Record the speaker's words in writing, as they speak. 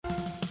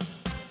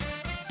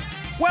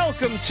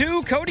Welcome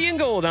to Cody and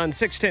Gold on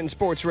 610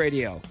 Sports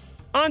Radio.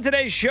 On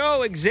today's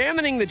show,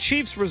 examining the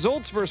Chiefs'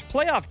 results versus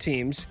playoff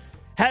teams,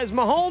 has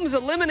Mahomes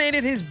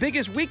eliminated his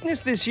biggest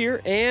weakness this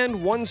year,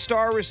 and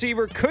one-star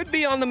receiver could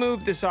be on the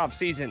move this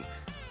offseason.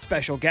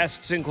 Special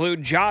guests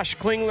include Josh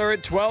Klingler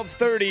at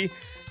 12:30.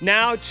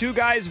 Now, two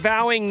guys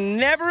vowing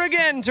never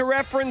again to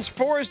reference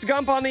Forrest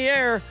Gump on the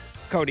air,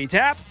 Cody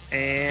Tapp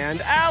and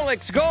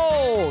Alex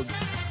Gold.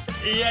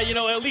 Yeah,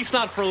 at least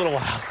not for a little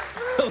while.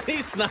 At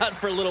least not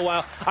for a little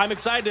while. I'm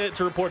excited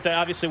to report that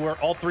obviously we're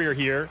all three are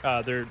here.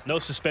 There's no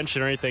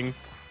suspension or anything.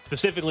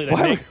 Specifically,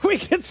 we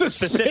get suspended.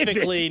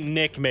 Specifically,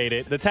 Nick made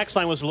it. The text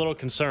line was a little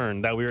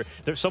concerned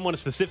that someone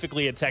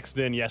specifically had texted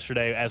in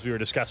yesterday as we were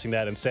discussing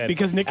that and said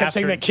because Nick kept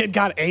saying that kid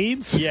got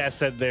AIDS. Yeah,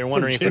 said they were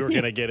wondering if we were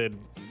going to get it,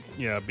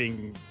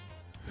 being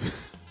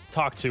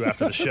talked to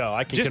after the show.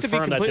 I can Just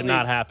confirm that did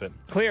not happen.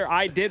 Clear,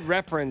 I did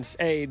reference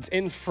AIDS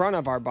in front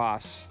of our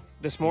boss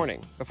this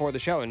morning before the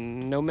show,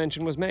 and no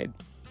mention was made.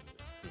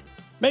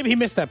 Maybe he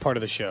missed that part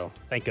of the show.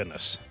 Thank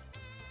goodness.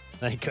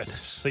 Thank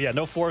goodness. So, yeah,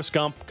 no Forrest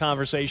Gump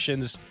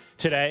conversations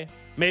today.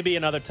 Maybe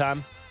another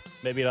time.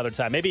 Maybe,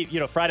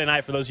 Friday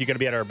night, for those of you going to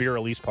be at our beer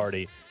release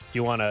party, if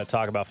you want to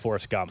talk about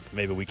Forrest Gump,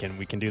 maybe we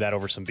can do that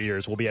over some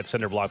beers. We'll be at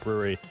Cinder Block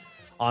Brewery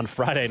on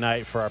Friday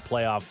night for our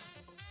playoff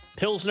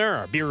Pilsner,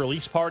 our beer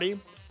release party.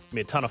 It'll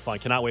be a ton of fun.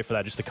 Cannot wait for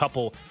that. Just a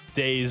couple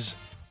days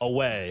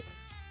away.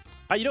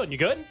 How you doing? You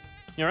good?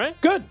 You all right?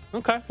 Good.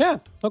 Okay. Yeah,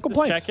 no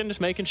complaints. Just checking,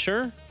 just making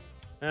sure.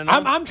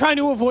 I'm trying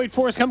to avoid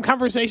Forrest Gump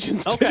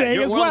conversations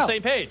today as well. We're on the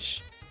same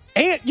page.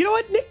 And you know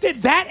what? Nick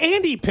did that,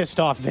 and he pissed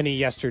off Vinny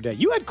yesterday.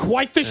 You had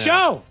quite the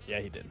show. Yeah,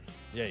 he did.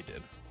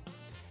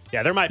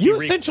 Yeah, there might be You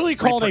essentially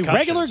called a regular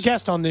repercussions.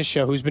 guest on this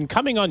show who's been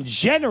coming on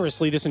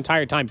generously this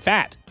entire time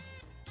fat.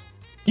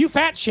 You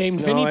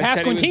fat-shamed Vinny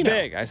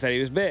Pasquantino. I said he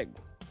was big.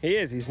 He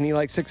is. Isn't he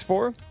like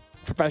 6'4"?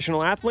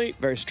 Professional athlete,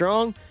 very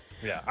strong.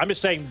 Yeah, I'm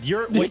just saying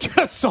You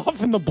just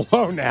soften the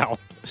blow now.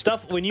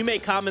 Stuff when you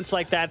make comments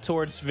like that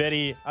towards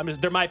Vinny,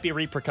 there might be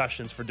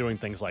repercussions for doing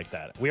things like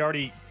that. We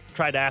already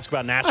tried to ask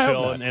about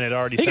Nashville, and it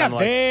already he sounded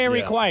got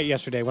very quiet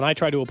yesterday when I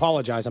tried to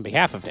apologize on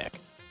behalf of Nick.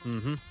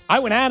 Mm-hmm. I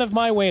went out of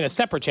my way in a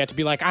separate chat to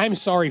be like, I'm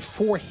sorry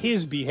for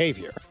his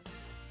behavior.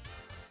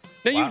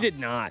 No, you did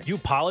not. You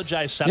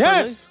apologized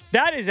separately? Yes.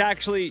 That is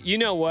actually, you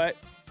know what?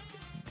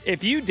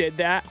 If you did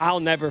that, I'll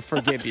never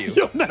forgive you.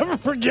 You'll never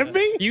forgive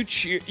me? You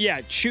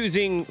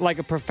choosing like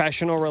a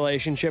professional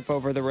relationship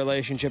over the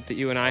relationship that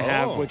you and I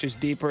have, which is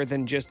deeper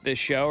than just this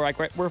show. Like,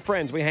 we're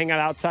friends. We hang out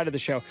outside of the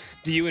show.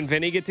 Do you and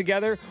Vinny get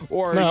together?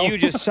 Or are you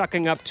just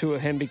sucking up to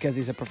him because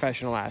he's a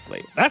professional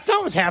athlete? That's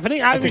not what's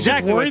happening. I was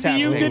exactly just worried that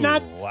you did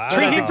not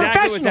treat him exactly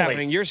professionally. what's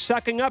happening. You're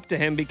sucking up to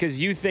him because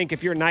you think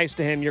if you're nice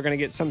to him, you're going to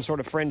get some sort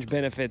of fringe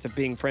benefits of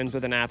being friends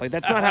with an athlete.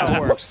 That's not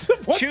how it works.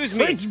 What Choose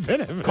fringe me.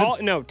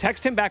 benefit?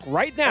 Text him back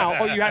right now.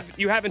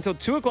 You have until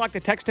 2 o'clock to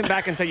text him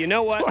back and say, you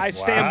know what? I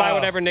stand by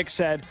whatever Nick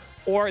said,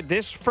 or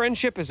this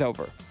friendship is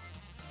over.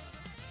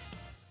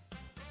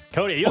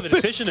 Cody, you have a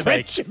decision to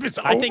make.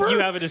 I think you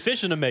have a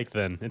decision to make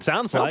then. It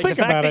sounds like. The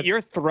fact that you're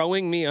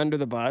throwing me under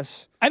the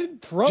bus. I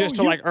didn't throw just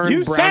to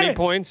earn brownie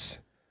points.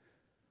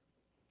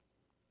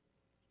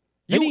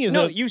 Vinny is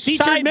a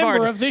featured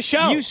member of this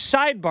show. You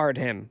sidebarred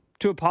him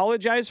to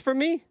apologize for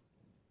me?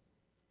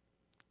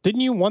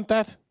 Didn't you want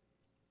that?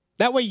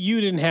 That way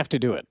you didn't have to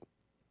do it.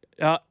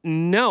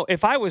 No.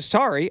 If I was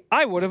sorry,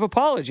 I would have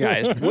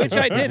apologized, which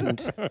I didn't.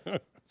 Sounds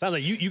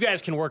like you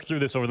guys can work through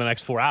this over the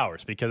next 4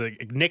 hours because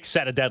Nick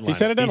set a deadline. He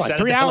set a deadline.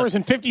 3 hours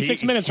and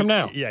 56 minutes from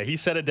now. Yeah, he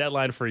set a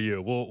deadline for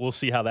you. We'll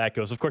see how that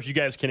goes. Of course, you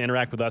guys can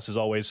interact with us as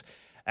always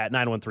at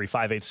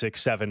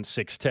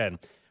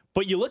 913-586-7610.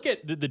 But you look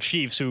at the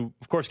Chiefs, who,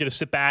 of course, get to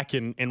sit back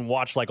and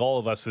watch like all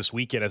of us this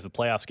weekend as the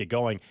playoffs get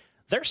going.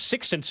 They're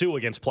 6-2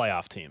 against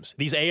playoff teams.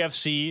 These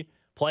AFC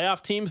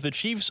playoff teams, the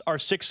Chiefs are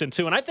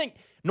 6-2. And I think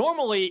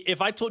normally,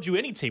 if I told you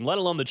any team, let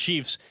alone the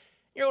Chiefs,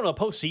 you're going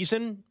to a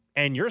postseason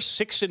and you're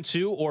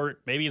 6-2, or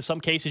maybe in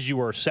some cases you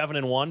were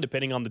 7-1,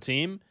 depending on the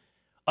team,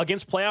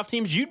 against playoff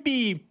teams, you'd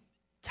be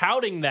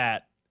touting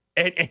that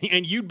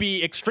and you'd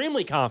be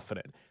extremely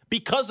confident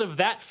because of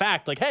that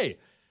fact. Like, hey,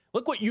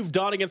 look what you've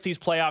done against these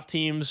playoff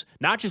teams,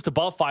 not just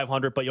above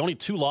 500, but you only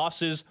 2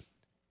 losses.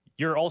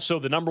 You're also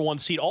the number 1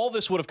 seed. All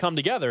this would have come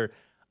together.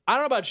 I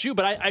don't know about you,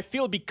 but I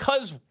feel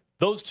because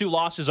those 2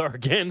 losses are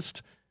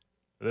against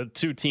the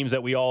 2 teams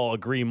that we all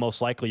agree most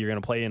likely you're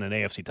going to play in an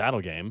AFC title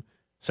game,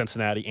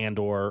 Cincinnati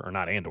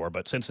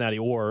Cincinnati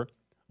or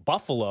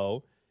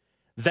Buffalo,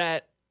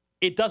 that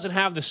it doesn't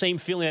have the same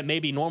feeling that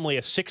maybe normally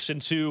a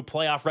 6-2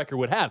 playoff record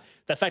would have.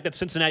 The fact that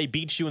Cincinnati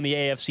beat you in the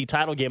AFC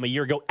title game a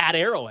year ago at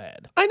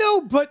Arrowhead. I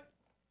know, but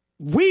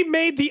we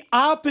made the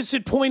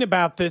opposite point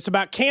about this,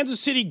 about Kansas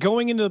City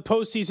going into the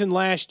postseason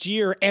last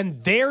year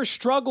and their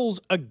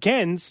struggles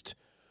against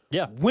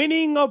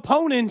winning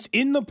opponents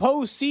in the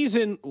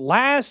postseason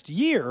last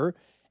year,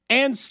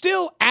 and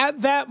still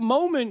at that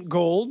moment,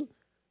 Gold,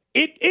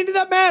 it ended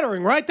up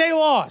mattering, right? They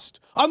lost.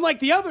 Unlike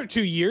the other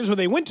 2 years when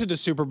they went to the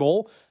Super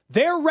Bowl,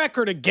 their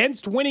record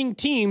against winning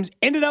teams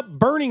ended up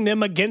burning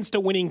them against a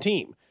winning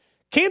team.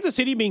 Kansas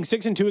City being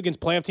 6-2 against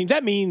playoff teams,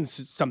 that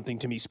means something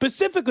to me.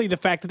 Specifically, the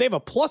fact that they have a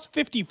plus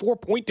 54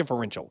 point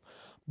differential.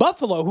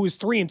 Buffalo, who is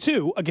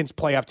 3-2 against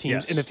playoff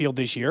teams in the field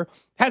this year,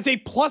 has a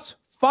plus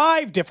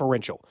 5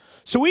 differential.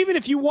 So even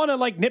if you want to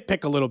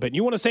nitpick a little bit,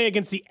 you want to say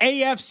against the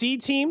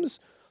AFC teams,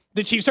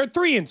 the Chiefs are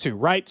 3-2,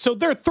 right? So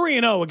they're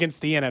 3-0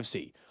 against the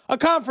NFC. A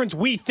conference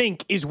we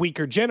think is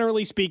weaker,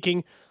 generally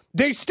speaking.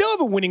 They still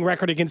have a winning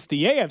record against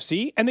the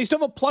AFC, and they still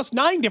have a plus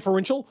 9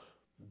 differential,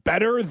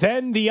 better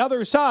than the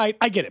other side.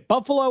 I get it.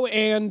 Buffalo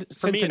and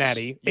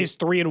Cincinnati is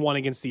 3-1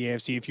 against the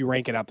AFC if you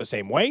rank it out the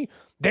same way.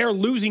 They're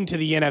losing to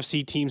the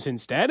NFC teams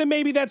instead, and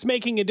maybe that's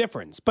making a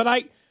difference. But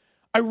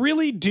I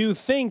really do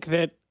think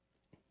that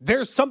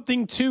there's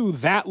something to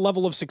that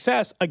level of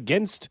success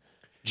against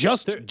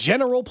just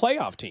general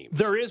playoff teams.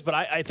 There is, but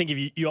I think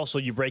if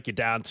you break it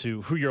down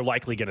to who you're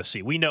likely going to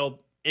see. We know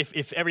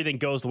if everything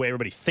goes the way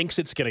everybody thinks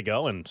it's going to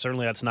go, and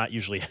certainly that's not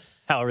usually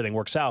how everything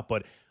works out,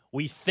 but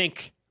we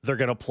think they're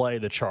going to play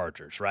the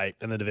Chargers, right,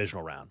 in the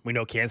divisional round. We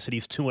know Kansas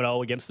City's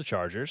 2-0 against the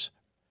Chargers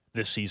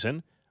this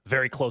season.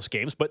 Very close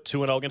games, but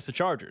 2-0 against the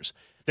Chargers.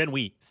 Then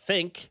we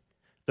think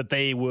that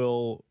they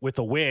will, with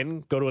a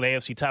win, go to an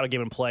AFC title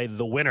game and play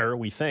the winner,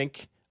 we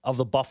think, of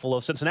the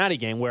Buffalo-Cincinnati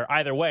game, where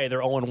either way,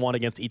 they're 0-1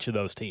 against each of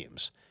those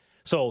teams.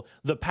 So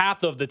the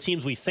path of the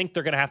teams we think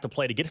they're going to have to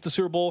play to get to the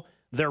Super Bowl,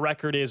 their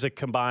record is a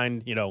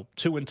combined,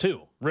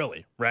 2-2,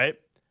 really, right?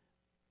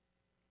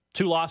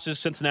 2 losses,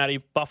 Cincinnati,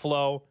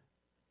 Buffalo,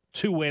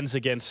 2 wins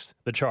against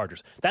the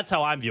Chargers. That's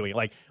how I'm viewing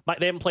it.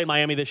 They haven't played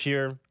Miami this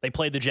year. They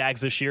played the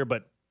Jags this year,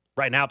 but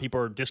right now people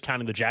are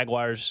discounting the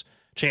Jaguars'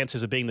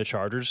 chances of being the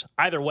Chargers.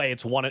 Either way,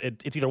 it's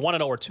either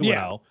 1-0 or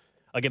 2-0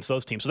 against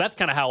those teams. So that's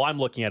kind of how I'm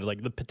looking at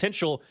it. The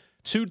potential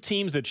 2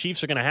 teams the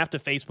Chiefs are going to have to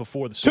face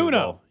before the Super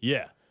Bowl. 2-0.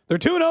 Yeah. They're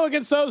 2-0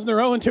 against those, and they're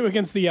 0-2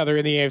 against the other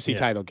in the AFC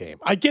title game.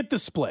 I get the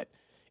split.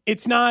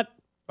 It's not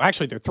 –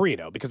 actually, they're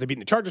 3-0 because they've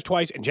beaten the Chargers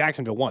twice and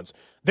Jacksonville once.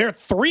 They're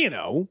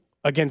 3-0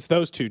 against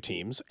those 2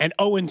 teams and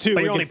 0-2.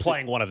 But you're only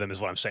playing one of them, is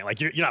what I'm saying.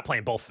 You're not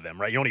playing both of them,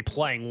 right? You're only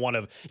playing one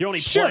of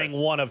playing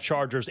one of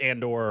Chargers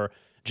and or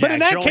Jags. But in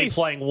that you're case,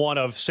 only playing one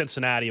of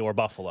Cincinnati or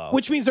Buffalo.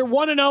 Which means they're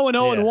 1-0 and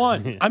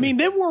 0-1. I mean,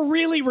 then we're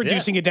really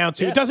reducing it down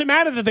to it doesn't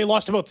matter that they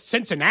lost to both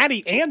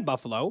Cincinnati and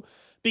Buffalo,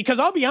 because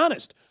I'll be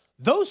honest,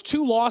 those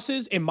 2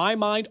 losses in my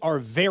mind are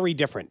very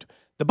different.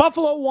 The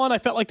Buffalo one, I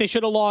felt like they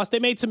should have lost. They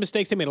made some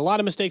mistakes. They made a lot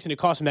of mistakes, and it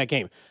cost them that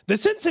game. The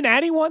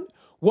Cincinnati one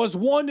was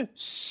one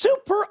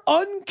super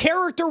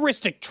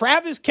uncharacteristic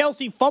Travis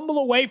Kelce fumble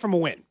away from a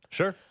win.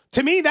 Sure.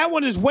 To me, that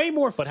one is way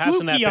more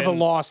fluky of a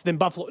loss than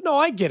Buffalo. No,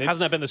 I get it. Hasn't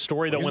that been the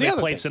story that when they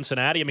played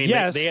Cincinnati? I mean, the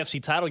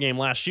AFC title game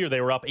last year,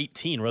 they were up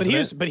 18, wasn't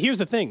it? But here's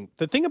the thing.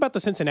 The thing about the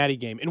Cincinnati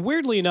game, and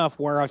weirdly enough,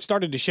 where I've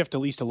started to shift at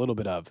least a little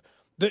bit of,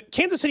 the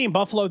Kansas City and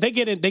Buffalo, they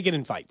get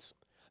in fights.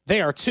 They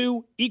are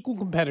 2 equal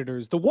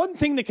competitors. The one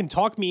thing that can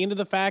talk me into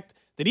the fact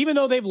that even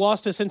though they've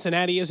lost to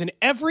Cincinnati is in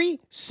every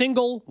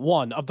single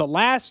one of the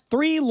last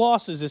 3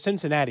 losses to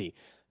Cincinnati,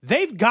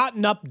 they've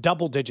gotten up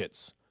double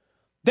digits.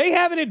 They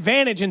have an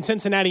advantage in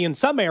Cincinnati in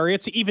some area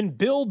to even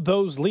build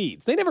those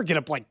leads. They never get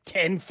up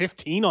 10,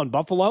 15 on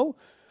Buffalo.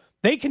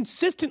 They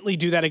consistently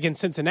do that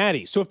against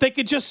Cincinnati. So if they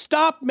could just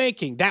stop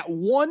making that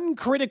one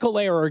critical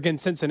error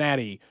against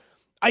Cincinnati,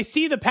 I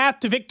see the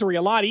path to victory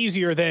a lot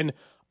easier than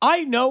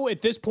I know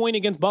at this point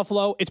against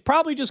Buffalo. It's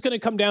probably just going to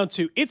come down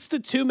to it's the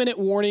 2-minute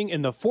warning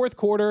in the 4th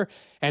quarter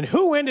and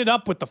who ended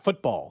up with the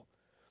football.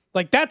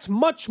 That's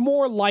much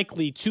more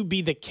likely to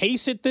be the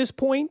case at this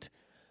point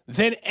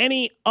than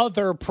any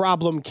other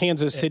problem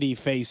Kansas City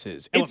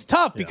faces. It's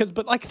tough because,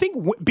 but I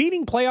think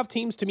beating playoff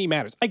teams to me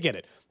matters. I get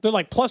it.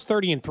 They're plus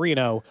 30 and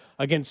 3-0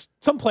 against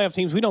some playoff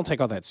teams we don't take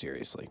all that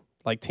seriously,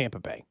 like Tampa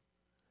Bay.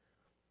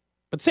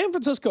 But San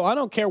Francisco, I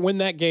don't care when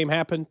that game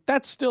happened.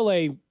 That's still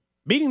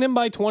beating them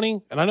by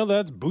 20, and I know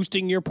that's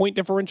boosting your point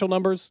differential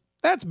numbers.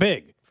 That's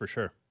big. For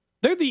sure.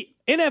 They're the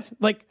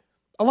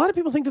a lot of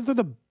people think that they're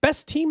the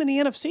best team in the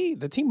NFC,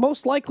 the team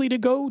most likely to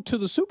go to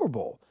the Super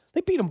Bowl. They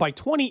beat them by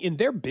 20 in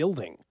their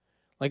building.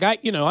 I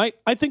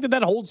think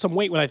that holds some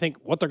weight when I think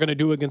what they're going to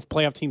do against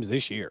playoff teams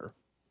this year.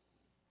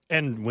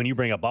 And when you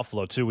bring up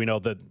Buffalo too, we know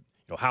that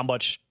how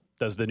much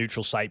does the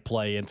neutral site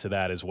play into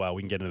that as well.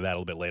 We can get into that a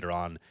little bit later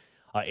on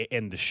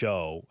in the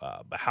show.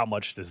 But how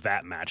much does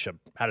that matchup?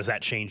 How does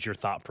that change your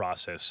thought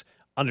process?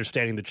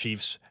 Understanding the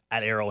Chiefs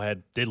at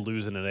Arrowhead did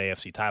lose in an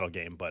AFC title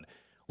game, but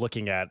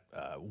looking at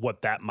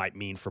what that might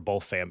mean for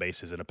both fan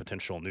bases in a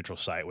potential neutral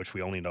site, which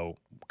we only know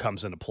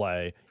comes into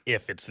play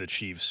if it's the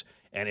Chiefs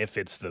and if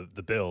it's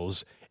the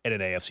Bills in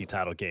an AFC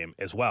title game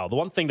as well. The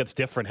one thing that's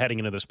different heading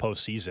into this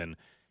postseason,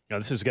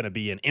 this is going to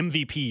be an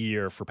MVP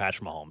year for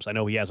Patrick Mahomes. I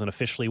know he hasn't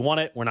officially won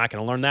it. We're not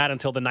going to learn that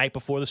until the night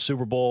before the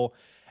Super Bowl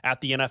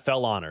at the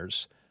NFL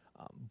honors.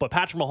 But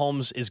Patrick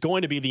Mahomes is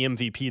going to be the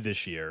MVP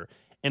this year.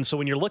 And so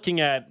when you're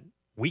looking at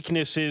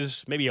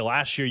weaknesses, maybe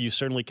last year you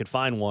certainly could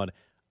find one.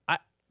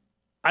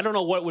 I don't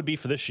know what it would be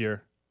for this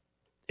year.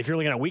 If you're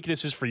looking at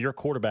weaknesses for your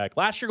quarterback.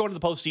 Last year going to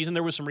the postseason,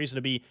 there was some reason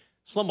to be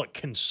somewhat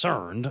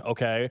concerned,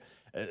 okay?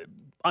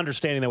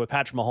 Understanding that with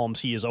Patrick Mahomes,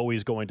 he is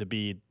always going to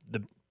be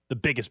the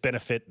biggest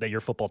benefit that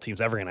your football team's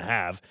ever going to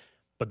have.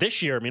 But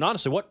this year, I mean,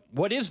 honestly,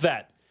 what is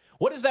that?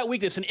 What is that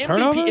weakness? An MVP.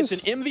 Turnovers?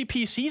 It's an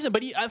MVP season,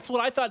 but that's what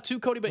I thought too,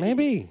 Cody. But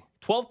maybe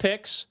 12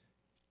 picks,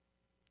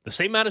 the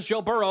same amount as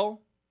Joe Burrow,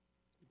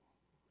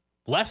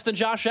 less than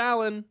Josh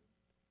Allen,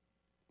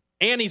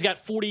 and he's got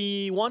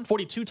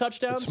 42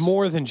 touchdowns. It's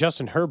more than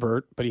Justin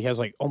Herbert, but he has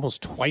like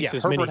almost twice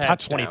as many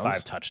touchdowns.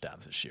 25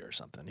 touchdowns this year or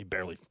something. He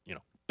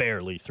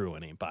barely threw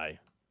any by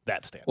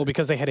that standard. Well,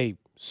 because they had a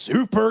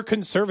super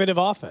conservative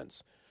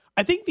offense.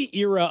 I think the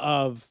era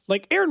of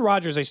like Aaron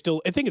Rodgers, I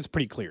think it's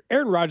pretty clear.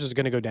 Aaron Rodgers is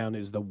going to go down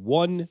as the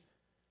one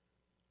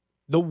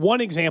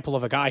example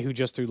of a guy who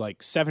just threw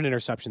like 7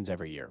 interceptions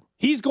every year.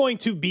 He's going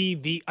to be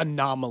the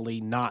anomaly,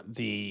 not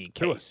the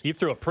case. He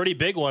threw a pretty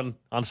big one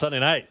on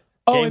Sunday night.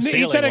 Oh, and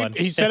he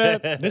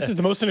said this is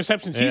the most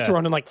interceptions he's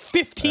thrown in like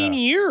 15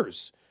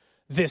 years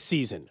this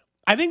season.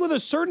 I think with a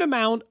certain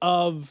amount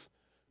of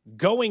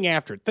going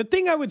after it. The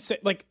thing I would say,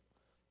 like,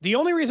 the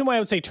only reason why I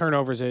would say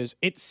turnovers is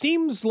it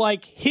seems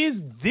like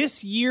his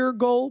this year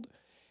gold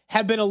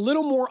have been a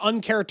little more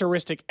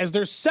uncharacteristic as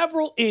there's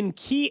several in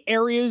key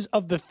areas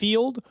of the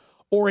field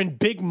or in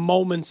big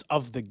moments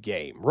of the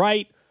game,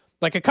 right?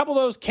 Like a couple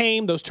of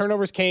those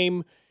turnovers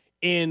came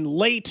in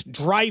late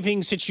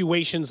driving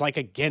situations like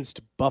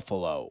against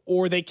Buffalo,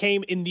 or they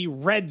came in the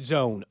red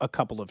zone a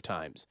couple of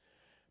times.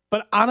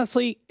 But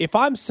honestly, if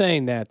I'm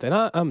saying that, then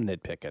I'm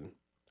nitpicking.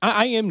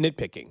 I am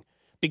nitpicking.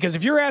 Because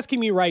if you're asking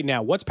me right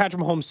now, what's Patrick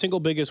Mahomes'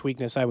 single biggest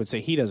weakness, I would say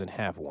he doesn't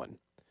have one.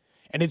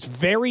 And it's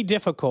very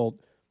difficult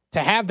to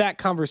have that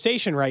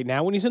conversation right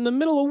now when he's in the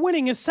middle of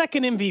winning his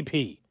second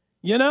MVP.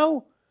 You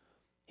know?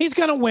 He's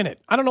going to win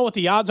it. I don't know what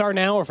the odds are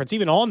now or if it's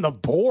even on the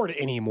board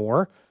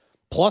anymore.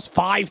 Plus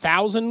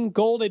 5,000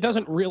 gold, it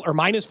doesn't or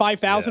minus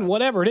 5,000,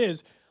 whatever it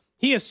is.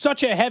 He is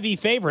such a heavy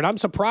favorite. I'm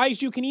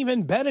surprised you can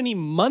even bet any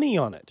money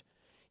on it.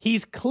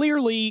 He's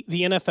clearly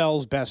the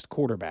NFL's best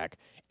quarterback.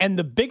 And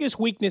the biggest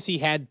weakness he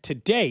had to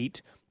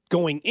date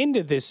going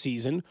into this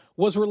season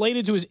was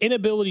related to his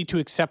inability to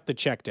accept the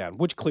check down,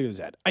 which clears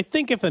that. I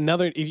think if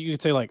you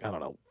could say like, I don't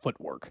know,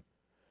 footwork.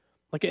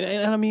 Like,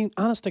 and I mean,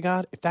 honest to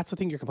God, if that's the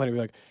thing you're complaining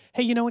about, like,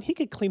 hey, you know what? He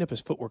could clean up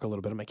his footwork a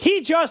little bit. I'm like, he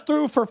just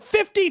threw for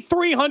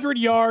 5,300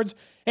 yards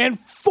and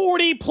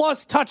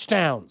 40-plus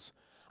touchdowns.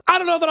 I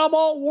don't know that I'm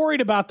all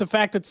worried about the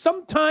fact that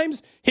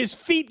sometimes his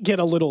feet get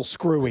a little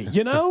screwy,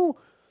 you know?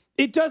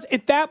 It does.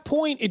 At that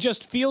point, it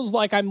just feels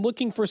like I'm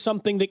looking for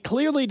something that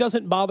clearly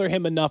doesn't bother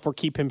him enough or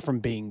keep him from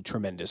being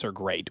tremendous or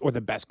great or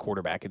the best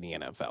quarterback in the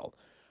NFL.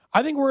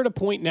 I think we're at a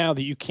point now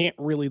that you can't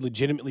really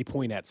legitimately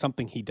point at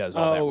something he does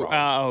all that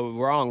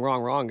wrong.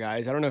 Wrong,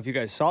 guys. I don't know if you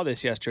guys saw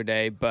this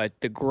yesterday, but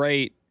the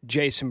great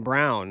Jason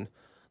Brown,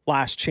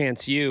 Last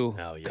Chance U,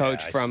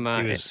 coach from...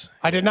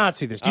 I did not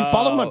see this. Do you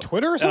follow him on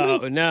Twitter or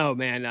something? Oh, no,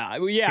 man. He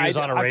was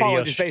on a radio.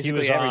 follow just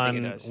basically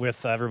everything he does.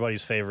 With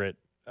everybody's favorite...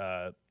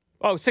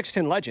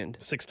 6'10" legend.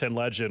 6'10"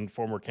 legend,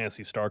 former Kansas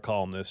City Star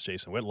columnist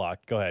Jason Whitlock.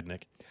 Go ahead,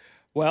 Nick.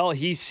 Well,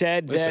 he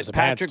said that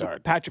Patrick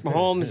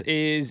Mahomes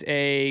is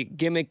a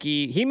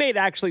gimmicky. He made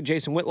actually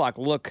Jason Whitlock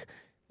look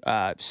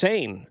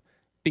sane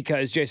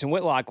because Jason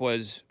Whitlock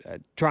was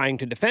trying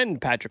to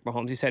defend Patrick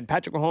Mahomes. He said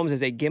Patrick Mahomes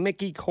is a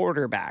gimmicky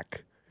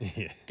quarterback.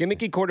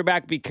 Gimmicky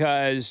quarterback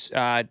because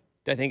I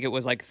think it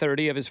was like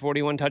 30 of his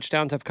 41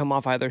 touchdowns have come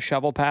off either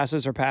shovel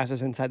passes or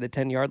passes inside the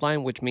 10-yard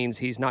line, which means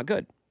he's not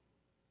good.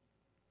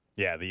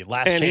 Yeah, the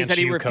last chance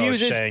you coach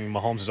saying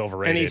Mahomes is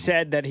overrated. And he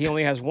said that he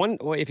only has one.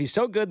 Well, if he's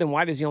so good, then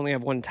why does he only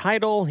have one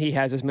title? He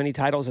has as many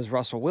titles as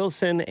Russell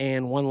Wilson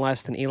and one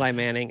less than Eli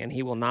Manning, and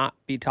he will not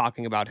be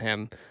talking about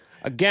him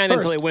again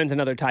until he wins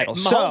another title.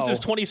 Mahomes is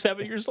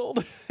 27 years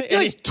old.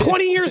 He's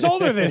 20 years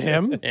older than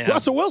him. Yeah.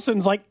 Russell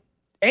Wilson's like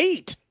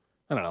 8.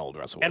 I don't know how old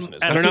Russell Wilson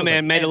is. I don't know,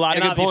 man. Made a lot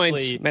of good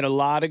points. Made a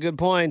lot of good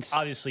points.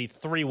 Obviously,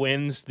 3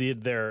 wins.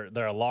 They're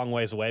a long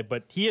ways away.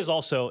 But he is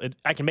also,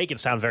 I can make it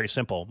sound very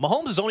simple.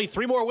 Mahomes is only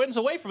 3 more wins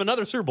away from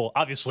another Super Bowl.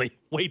 Obviously,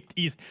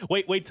 he's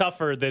way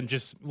tougher than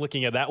just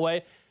looking at it that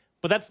way.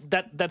 But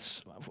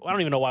that's I don't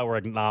even know why we're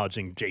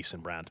acknowledging Jason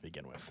Brown to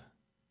begin with.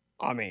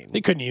 I mean,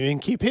 he couldn't even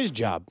keep his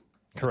job.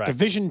 Correct.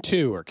 Division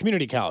II or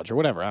community college or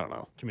whatever. I don't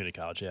know. Community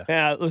college, yeah.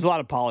 Yeah, there's a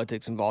lot of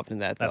politics involved in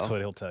that, though. That's what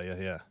he'll tell you,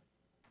 yeah.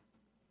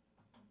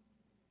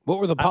 What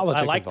were the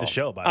politics? I like involved? the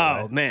show, by the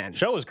way. Oh, man.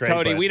 Show was great.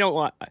 Cody, we don't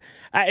want...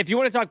 if you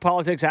want to talk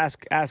politics,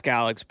 ask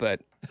Alex,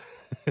 but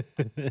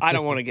I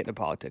don't want to get into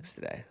politics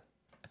today.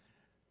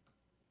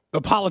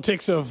 The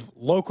politics of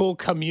local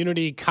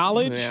community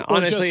college? Yeah,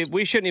 honestly,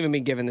 we shouldn't even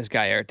be giving this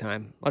guy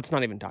airtime. Let's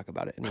not even talk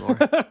about it anymore.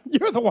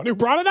 You're the one who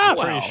brought it up.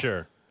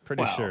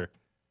 Pretty sure.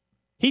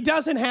 He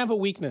doesn't have a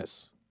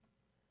weakness.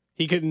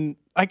 He can,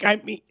 like, I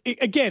mean,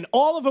 again,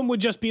 all of them would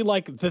just be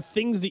like the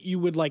things that you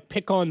would like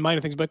pick on minor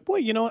things. Like, boy,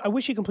 you know what? I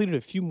wish he completed a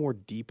few more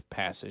deep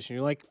passes. And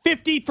you're like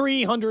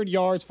 5,300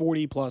 yards,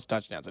 40+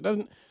 touchdowns. It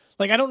doesn't,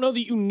 like, I don't know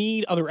that you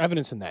need other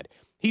evidence in that.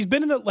 He's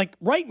been in the, like,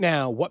 right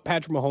now, what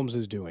Patrick Mahomes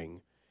is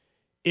doing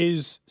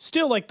is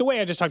still like the way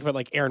I just talked about,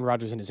 like Aaron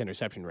Rodgers and his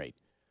interception rate.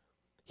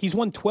 He's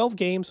won 12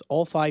 games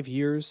all 5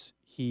 years.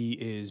 He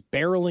is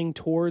barreling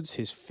towards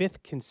his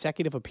 5th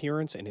consecutive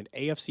appearance in an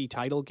AFC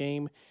title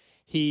game.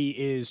 He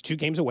is 2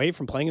 games away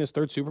from playing in his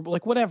 3rd Super Bowl.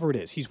 Like, whatever it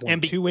is. He's won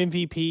 2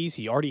 MVPs.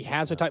 He already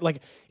has a title.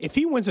 Like, if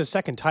he wins a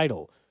 2nd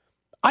title,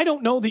 I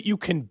don't know that you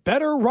can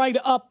better write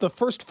up the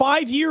first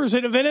 5 years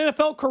of an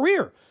NFL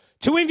career.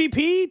 2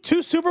 MVP,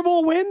 2 Super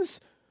Bowl wins,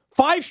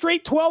 5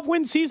 straight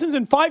 12-win seasons,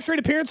 and 5 straight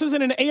appearances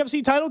in an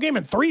AFC title game,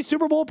 and 3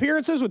 Super Bowl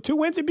appearances with 2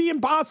 wins. It'd be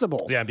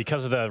impossible. Yeah,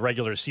 because of the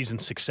regular season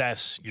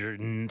success, you're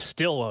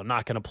still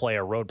not going to play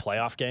a road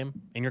playoff game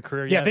in your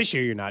career yet. Yeah, this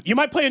year you're not. You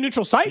might play a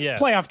neutral site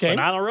playoff game.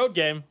 But not a road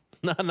game.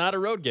 Not a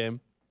road game.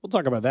 We'll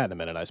talk about that in a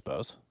minute, I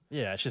suppose.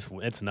 Yeah,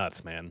 it's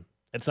nuts, man.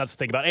 It's nuts to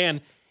think about.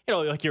 And,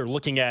 like you're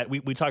looking at,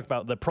 we talked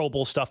about the Pro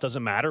Bowl stuff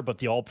doesn't matter, but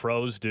the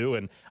All-Pros do.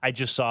 And I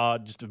just saw,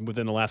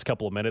 within the last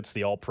couple of minutes,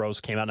 the All-Pros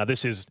came out. Now,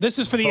 this is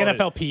for the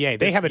NFLPA.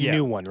 They have a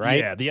new one, right?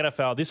 Yeah, the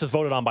NFL. This is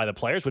voted on by the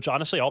players, which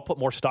honestly, I'll put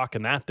more stock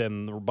in that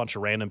than a bunch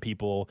of random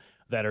people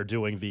that are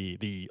doing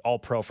the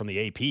All-Pro from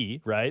the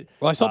AP, right?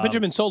 Well, I saw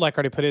Benjamin Solak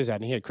already put his out,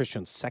 and he had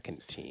Christian's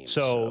 2nd team.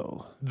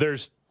 So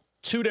there's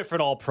 2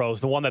 different All-Pros.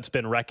 The one that's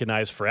been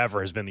recognized forever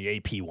has been the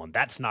AP one.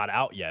 That's not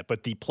out yet,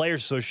 but the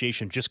Players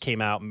Association just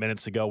came out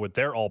minutes ago with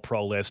their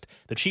All-Pro list.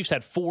 The Chiefs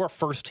had 4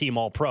 first-team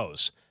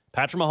All-Pros.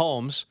 Patrick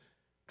Mahomes,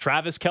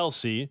 Travis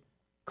Kelce,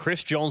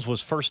 Chris Jones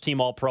was first-team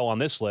All-Pro on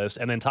this list,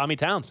 and then Tommy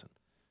Townsend.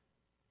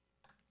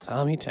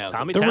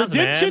 The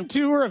redemption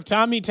tour of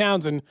Tommy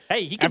Townsend.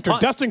 Hey, he can after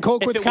punt. Dustin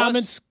Colquitt's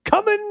comments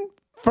coming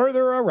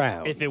further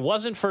around. If it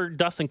wasn't for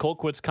Dustin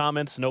Colquitt's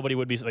comments, nobody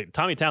would be.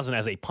 Tommy Townsend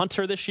as a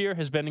punter this year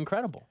has been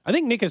incredible. I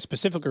think Nick has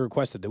specifically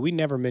requested that we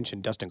never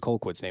mention Dustin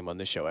Colquitt's name on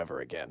this show ever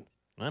again.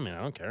 I mean,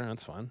 I don't care.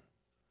 That's fine.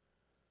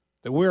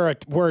 That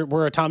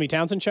we're a Tommy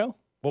Townsend show?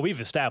 Well, we've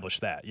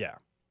established that. Yeah,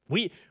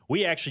 we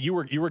actually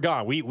you were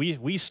gone.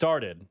 We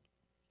started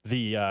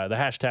the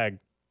hashtag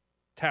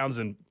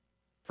Townsend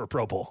for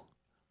Pro Bowl.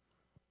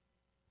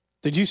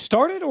 Did you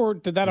start it, or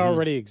did that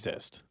already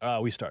exist?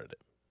 We started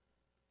it.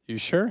 You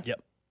sure? Yep.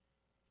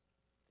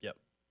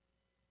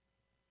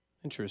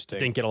 Interesting.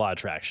 Didn't get a lot of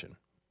traction,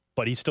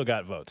 but he still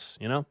got votes,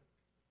 Well,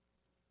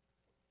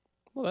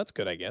 that's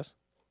good, I guess.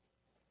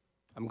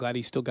 I'm glad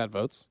he still got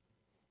votes.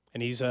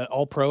 And he's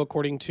All-Pro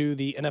according to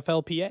the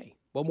NFLPA.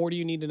 What more do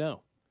you need to know?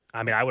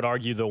 I mean, I would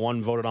argue the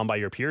one voted on by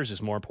your peers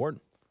is more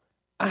important.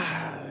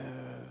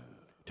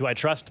 Do I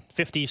trust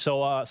 50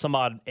 some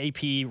odd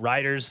AP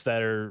writers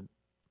that are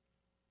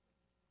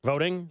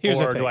voting?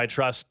 Or do I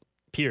trust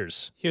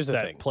peers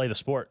that play the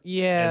sport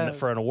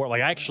for an award?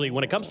 Like, actually,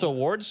 when it comes to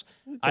awards,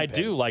 I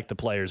do like the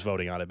players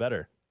voting on it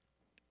better.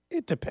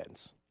 It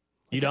depends.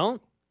 You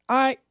don't?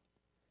 I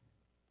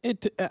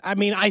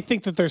mean, I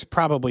think that there's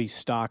probably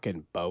stock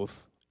in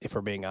both, if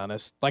we're being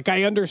honest. Like,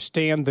 I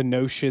understand the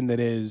notion that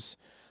is,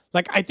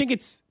 like, I think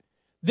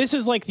this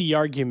is like the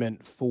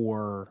argument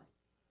for,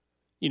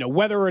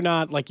 whether or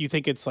not, like, you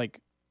think it's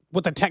like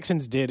what the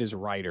Texans did is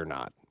right or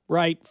not,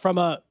 right? From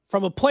a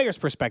player's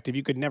perspective,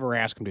 you could never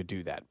ask him to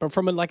do that. But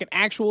from an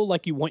actual,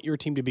 like, you want your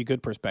team to be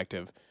good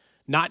perspective,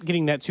 not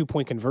getting that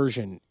 2-point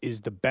conversion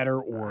is the better.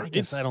 Or I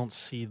guess I don't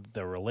see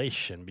the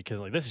relation, because,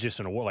 like, this is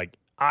just an award. Like,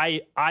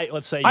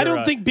 let's say I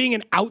don't think being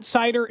an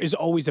outsider is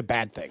always a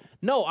bad thing.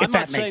 No, I'm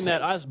not saying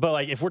that. But,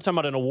 like, if we're talking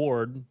about an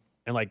award,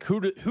 and, like,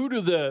 who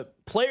do the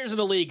players in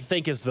the league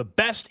think is the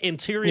best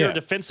interior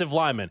defensive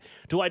lineman?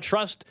 Do I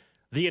trust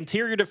the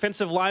interior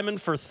defensive lineman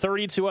for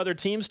 32 other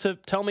teams to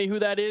tell me who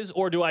that is?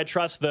 Or do I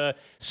trust the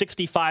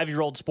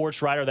 65-year-old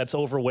sports writer that's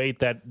overweight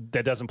that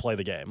doesn't play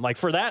the game? Like,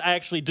 for that, I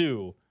actually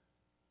do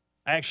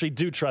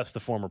trust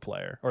the former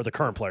player, or the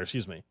current player,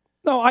 excuse me.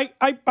 No,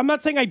 I'm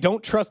not saying I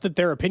don't trust that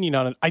their opinion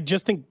on it. I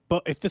just think,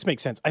 if this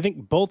makes sense, I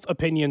think both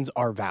opinions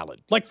are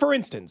valid. Like, for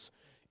instance,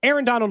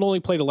 Aaron Donald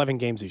only played 11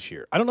 games this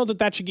year. I don't know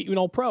that should get you an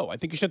All-Pro. I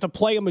think you should have to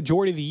play a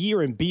majority of the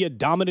year and be a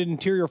dominant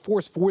interior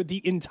force for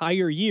the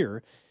entire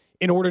year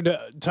in order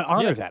to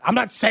honor that. I'm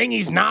not saying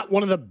he's not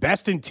one of the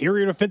best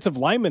interior defensive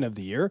linemen of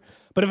the year,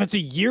 but if it's a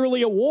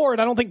yearly award,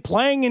 I don't think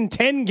playing in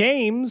 10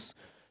 games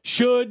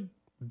should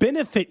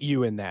benefit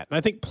you in that. And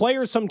I think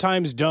players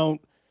sometimes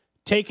don't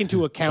take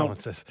into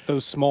account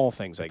those small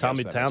things, I guess.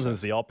 Tommy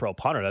Townsend's the All-Pro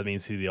punter. That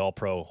means he's the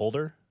All-Pro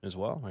holder as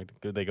well. Like,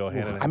 could they go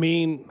hand in hand? I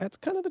mean, that's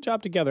kind of the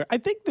job together. I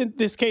think that in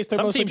this case,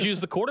 some teams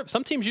use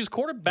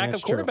quarterback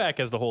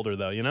as the holder,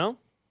 though,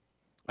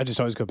 I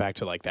just always go back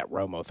to, like, that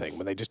Romo thing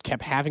when they just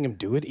kept having him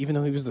do it, even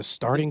though he was the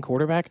starting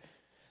quarterback.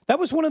 That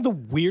was one of the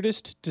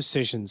weirdest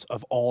decisions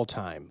of all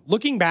time.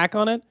 Looking back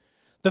on it,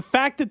 the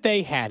fact that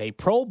they had a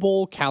Pro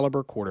Bowl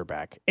caliber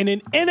quarterback in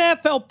an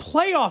NFL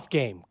playoff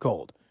game,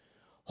 Gold,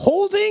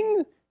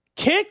 holding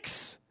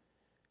kicks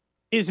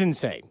is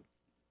insane.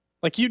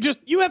 Like,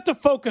 you have to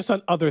focus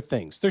on other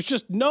things. There's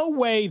just no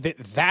way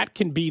that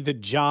can be the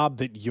job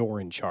that you're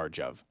in charge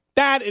of.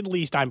 That, at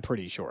least, I'm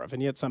pretty sure of,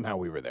 and yet somehow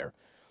we were there.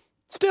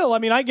 Still, I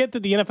mean, I get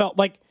that the NFL,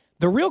 like,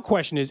 the real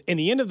question is, in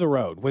the end of the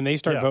road, when they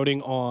start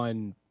voting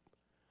on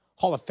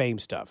Hall of Fame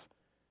stuff,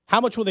 how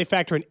much will they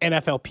factor in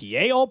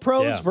NFLPA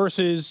All-Pros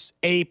versus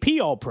AP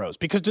All-Pros?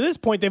 Because to this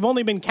point, they've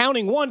only been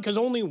counting one because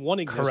only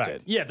one existed.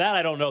 Correct. Yeah, that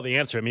I don't know the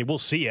answer. I mean, we'll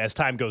see as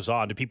time goes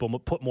on. Do people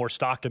put more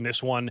stock in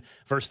this one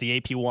versus the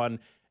AP one?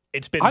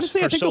 it's been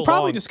honestly, for I think so they'll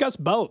probably long. discuss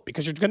both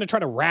because you're going to try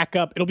to rack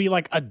up. It'll be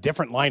like a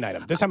different line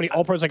item. This how many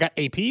All Pros I got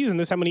APs, and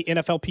this how many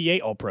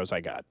NFLPA All Pros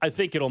I got. I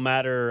think it'll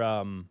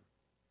matter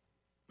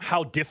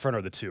how different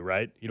are the two,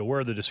 right? Where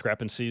are the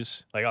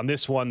discrepancies? Like on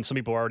this one, some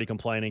people are already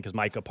complaining because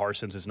Micah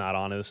Parsons is not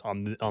on this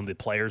on the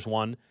players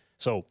one.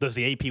 So does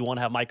the AP one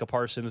have Micah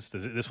Parsons?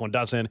 This one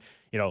doesn't?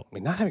 I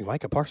mean, not having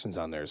Micah Parsons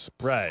on there's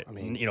right. I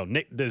mean,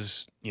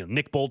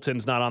 Nick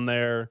Bolton's not on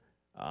there.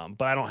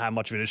 But I don't have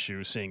much of an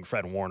issue seeing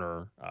Fred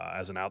Warner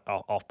as an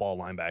off-ball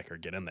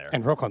linebacker get in there.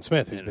 And Roquan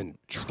Smith, who's been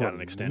got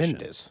an extension.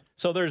 tremendous.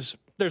 So there's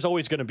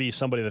always going to be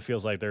somebody that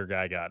feels like their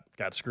guy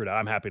got screwed out.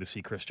 I'm happy to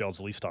see Chris Jones,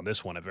 at least on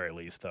this one, at very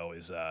least, though,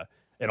 is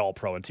an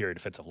all-pro interior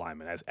defensive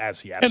lineman, as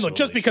he absolutely And look,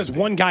 just because should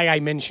be. one guy I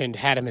mentioned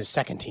had him as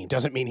second team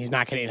doesn't mean he's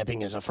not going to end up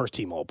being as a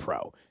first-team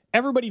All-Pro.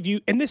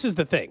 Everybody and this is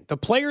the thing, the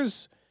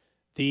players,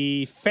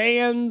 the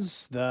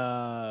fans,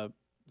 the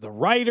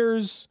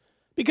writers.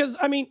 Because,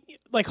 I mean,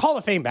 like Hall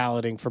of Fame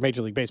balloting for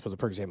Major League Baseball is a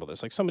perfect example of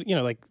this. Like somebody,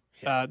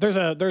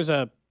 there's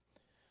a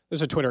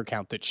Twitter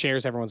account that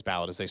shares everyone's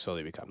ballot as they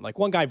slowly become. Like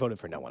one guy voted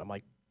for no one. I'm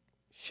like,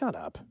 shut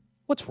up.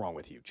 What's wrong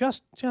with you?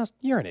 Just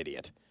you're an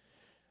idiot.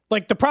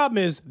 Like the problem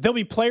is there'll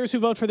be players who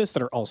vote for this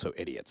that are also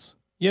idiots,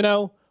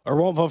 or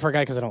won't vote for a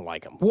guy because I don't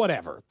like him.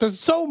 Whatever. There's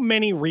so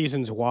many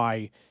reasons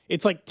why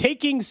it's like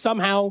taking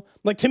somehow,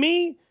 like to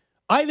me,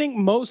 I think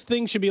most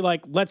things should be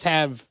like, let's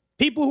have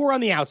people who are on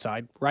the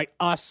outside, right?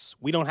 Us,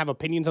 we don't have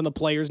opinions on the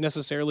players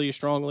necessarily as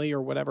strongly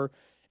or whatever,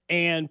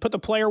 and put the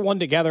player one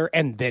together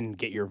and then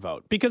get your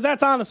vote. Because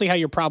that's honestly how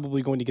you're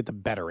probably going to get the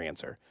better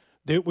answer.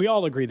 We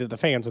all agree that the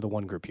fans are the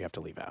one group you have to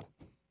leave out.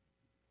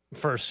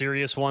 For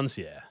serious ones,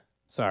 yeah.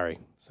 Sorry,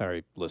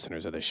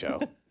 listeners of this show.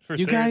 For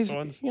you serious guys,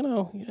 ones?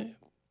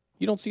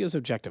 you don't see us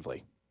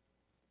objectively.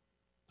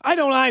 I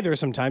don't either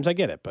sometimes, I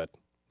get it, but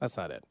that's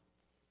not it.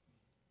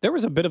 There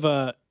was a bit of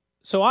a...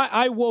 So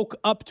I woke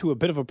up to a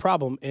bit of a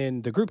problem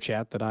in the group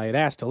chat that I had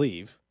asked to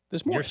leave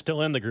this morning. You're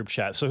still in the group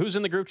chat. So who's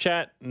in the group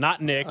chat?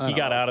 Not Nick. He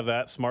got out of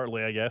that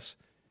smartly, I guess.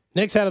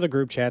 Nick's out of the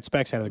group chat.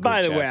 Specs out of the group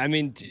chat. By the way, I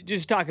mean,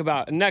 just talk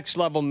about a next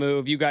level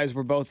move. You guys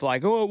were both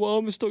like, oh, well,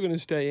 I'm still going to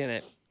stay in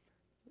it.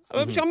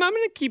 I'm going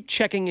to keep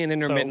checking in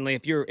intermittently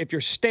if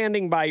you're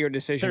standing by your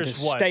decision to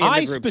stay in the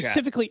I group chat.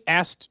 specifically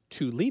asked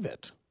to leave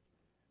it.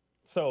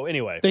 So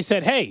anyway, they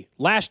said, "Hey,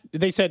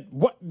 they said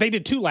what they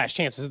did 2 last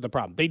chances is the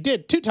problem. They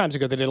did 2 times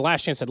ago. They did a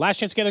last chance. Said last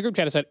chance to get in the group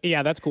chat. I said,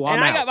 yeah, that's cool. I'm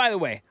out. By the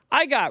way,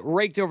 I got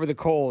raked over the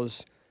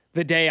coals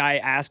the day I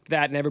asked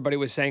that, and everybody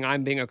was saying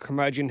I'm being a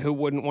curmudgeon who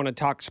wouldn't want to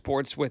talk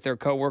sports with their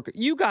coworker.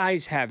 You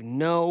guys have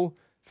no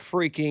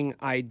freaking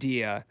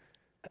idea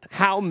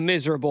how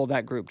miserable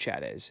that group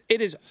chat is.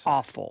 It is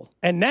awful.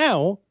 And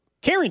now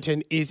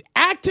Carrington is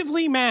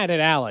actively mad at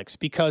Alex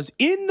because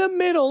in the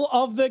middle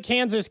of the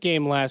Kansas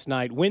game last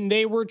night, when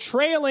they were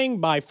trailing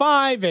by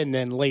 5 and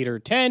then later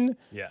 10,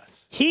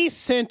 yes, he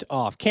sent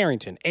off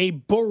Carrington a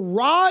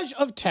barrage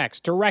of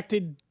text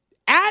directed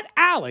at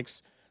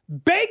Alex,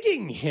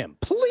 begging him,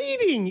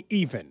 pleading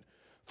even,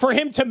 for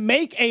him to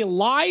make a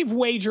live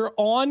wager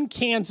on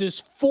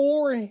Kansas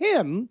for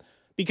him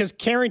because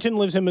Carrington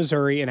lives in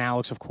Missouri and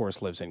Alex, of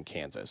course, lives in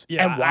Kansas.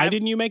 Yeah, and why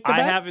didn't you make the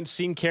bet? I haven't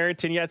seen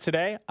Carrington yet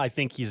today. I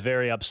think he's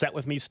very upset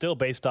with me still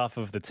based off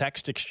of the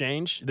text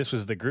exchange. This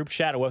was the group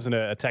chat. It wasn't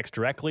a text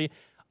directly.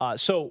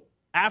 So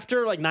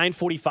after like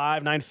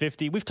 9:45,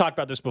 9:50, we've talked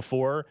about this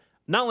before.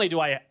 Not only do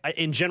I,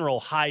 in general,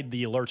 hide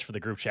the alerts for the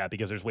group chat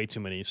because there's way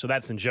too many. So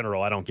that's in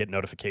general. I don't get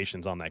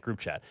notifications on that group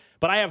chat.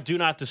 But I have Do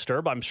Not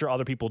Disturb. I'm sure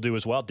other people do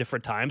as well,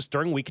 different times.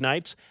 During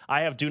weeknights,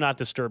 I have Do Not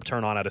Disturb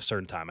turn on at a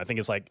certain time. I think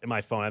it's like in my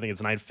phone, I think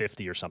it's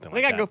 9:50 or something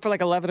like that. I got to go for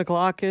like 11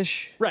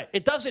 o'clock-ish. Right.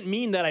 It doesn't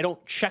mean that I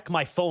don't check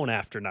my phone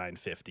after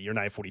 9:50 or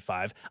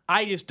 9:45.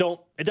 I just don't.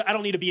 I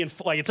don't need to be in.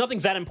 Like, it's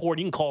nothing's that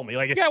important. You can call me.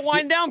 Like, you got to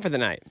wind down for the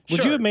night.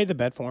 Would you have made the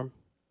bet for him?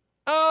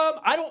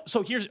 I don't. So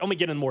let me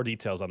get into more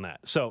details on that.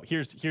 So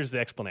here's the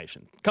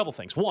explanation. A couple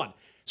things. One,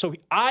 so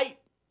I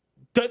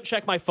didn't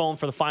check my phone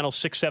for the final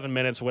 6-7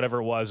 minutes, whatever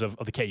it was, of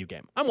the KU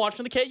game. I'm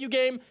watching the KU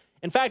game.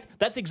 In fact,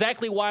 that's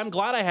exactly why I'm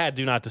glad I had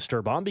Do Not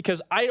Disturb on,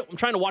 because I'm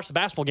trying to watch the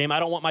basketball game.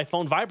 I don't want my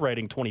phone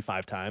vibrating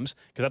 25 times,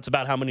 because that's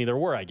about how many there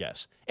were, I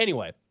guess.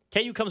 Anyway,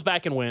 KU comes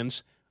back and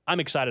wins.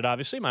 I'm excited,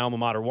 obviously. My alma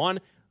mater won.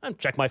 I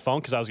check my phone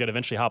because I was going to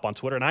eventually hop on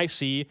Twitter, and I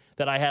see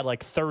that I had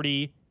like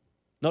 30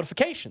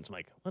 notifications. I'm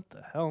like, what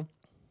the hell?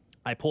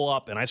 I pull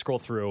up and I scroll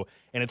through,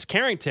 and it's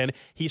Carrington.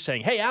 He's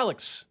saying, "Hey,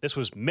 Alex, this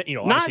was not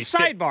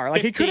sidebar.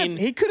 Like he could have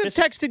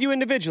texted you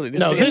individually.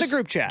 This is in the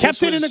group chat.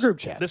 Kept it in the group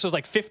chat. This was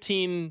like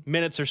 15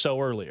 minutes or so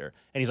earlier,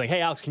 and he's like,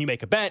 "Hey, Alex, can you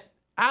make a bet?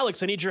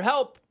 Alex, I need your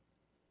help.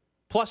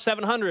 Plus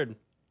 700.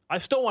 I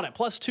still want it.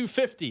 Plus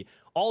 250.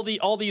 All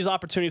these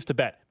opportunities to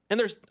bet." And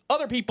there's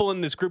other people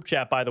in this group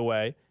chat, by the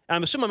way. And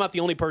I'm assuming I'm not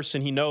the only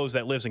person he knows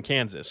that lives in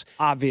Kansas.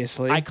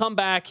 Obviously, I come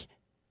back.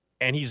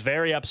 And he's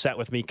very upset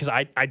with me because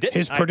I didn't.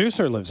 His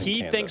producer lives in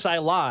Kansas. He thinks I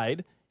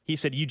lied. He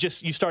said, you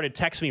started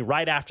texting me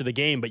right after the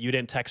game, but you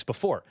didn't text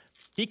before.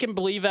 He can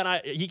believe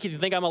that he can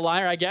think I'm a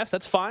liar, I guess.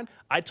 That's fine.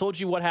 I told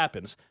you what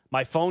happens.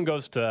 My phone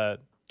goes to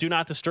Do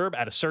Not Disturb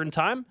at a certain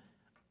time.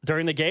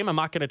 during the game. I'm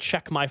not going to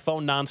check my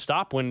phone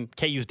nonstop when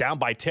KU's down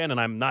by 10, and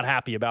I'm not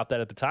happy about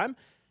that at the time.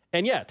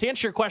 And yeah, to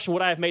answer your question,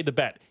 would I have made the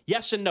bet?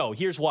 Yes and no.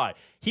 Here's why.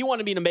 He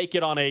wanted me to make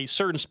it on a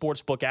certain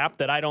sportsbook app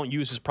that I don't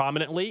use as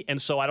prominently,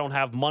 and so I don't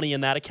have money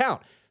in that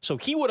account. So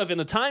he would have, in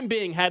the time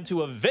being, had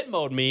to have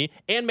Venmo'd me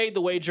and made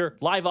the wager.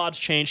 Live odds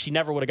changed. He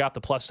never would have got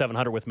the plus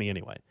 700 with me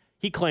anyway.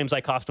 He claims I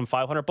cost him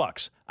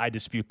 $500. I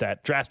dispute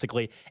that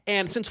drastically.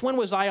 And since when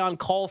was I on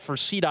call for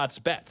CDOT's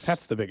bets?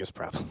 That's the biggest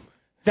problem.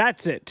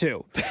 That's it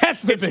too.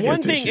 That's the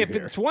biggest issue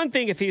here. It's one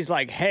thing if he's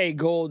like, "Hey,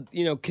 Gold,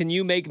 can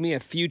you make me a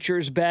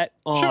futures bet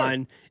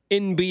on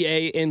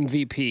NBA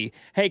MVP?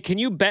 Hey, can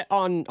you bet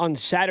on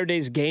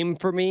Saturday's game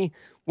for me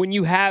when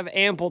you have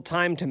ample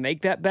time to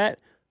make that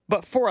bet?"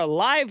 But for a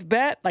live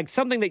bet, like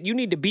something that you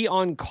need to be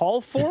on call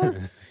for,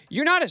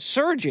 you're not a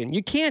surgeon.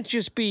 You can't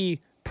just be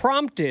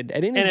prompted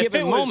at any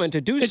given moment to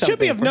do something. It should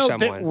be of note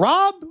that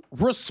Rob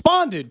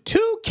responded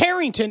to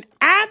Carrington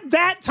at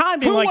that time,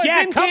 being like,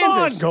 "Yeah, come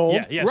Kansas? On,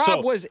 Gold." Yeah,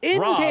 Rob was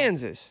in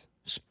Kansas.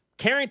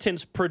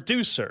 Carrington's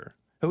producer,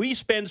 who he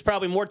spends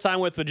probably more time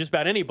with than just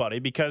about anybody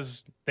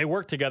because they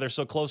work together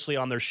so closely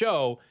on their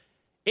show.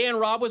 And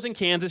Rob was in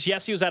Kansas.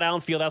 Yes, he was at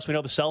Allen Fieldhouse. We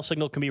know the cell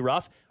signal can be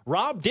rough.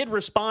 Rob did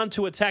respond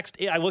to a text.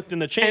 I looked in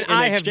the chain. And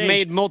I have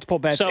made multiple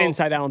bets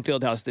inside Allen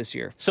Fieldhouse this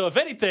year. So if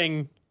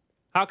anything,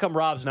 how come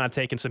Rob's not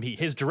taking some heat?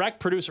 His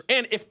direct producer.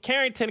 And if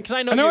Carrington, because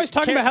I know they're always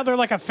talking about how they're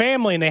like a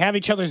family and they have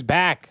each other's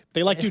back.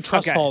 They like do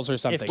trust falls or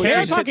something.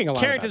 They're talking a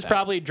lot Carrington's about that.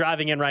 probably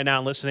driving in right now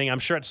and listening. I'm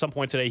sure at some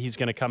point today he's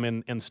going to come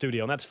in the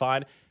studio, and that's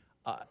fine.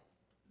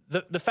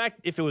 The fact,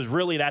 if it was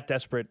really that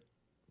desperate,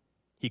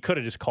 he could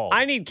have just called.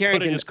 I need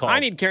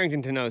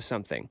Carrington to know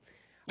something.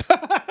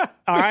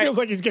 It feels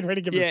like he's getting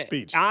ready to give a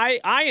speech.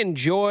 I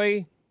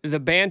enjoy the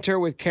banter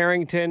with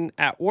Carrington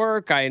at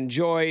work. I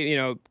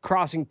enjoy,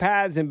 crossing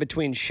paths in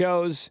between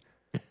shows.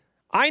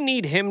 I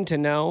need him to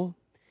know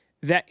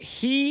that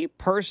he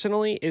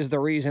personally is the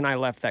reason I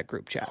left that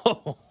group chat.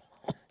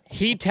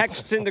 He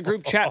texts in the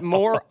group chat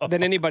more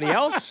than anybody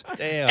else.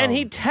 Damn. And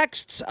he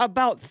texts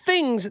about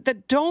things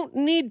that don't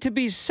need to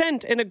be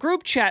sent in a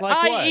group chat,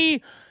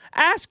 i.e.,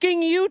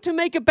 asking you to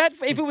make a bet.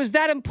 If it was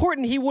that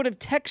important, he would have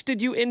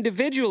texted you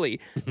individually.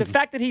 The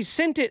fact that he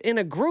sent it in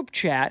a group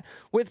chat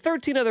with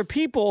 13 other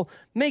people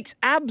makes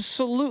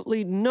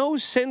absolutely no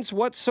sense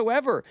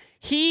whatsoever.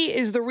 He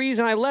is the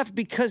reason I left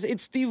because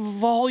it's the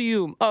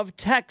volume of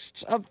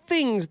texts of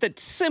things that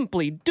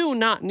simply do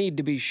not need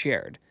to be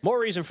shared. More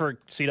reason for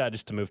CDOT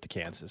just to move to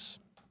Kansas.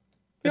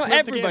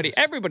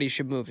 Everybody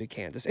should move to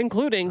Kansas,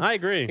 including I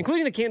agree,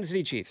 including the Kansas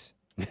City Chiefs.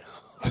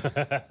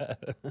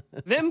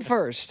 Them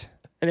first.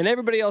 And then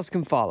everybody else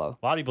can follow.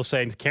 A lot of people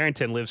saying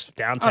Carrington lives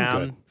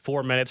downtown,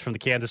 4 minutes from the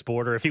Kansas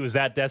border. If he was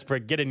that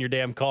desperate, get in your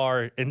damn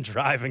car and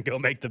drive and go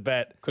make the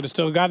bet. Could have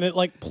still gotten it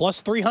like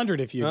plus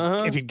 300 if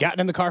you'd gotten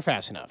in the car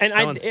fast enough. And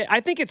I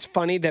think it's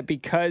funny that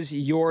because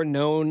you're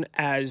known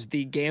as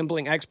the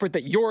gambling expert,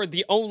 that you're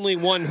the only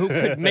one who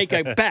could make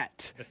a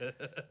bet.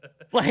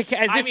 Like,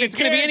 as if it's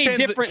going to be any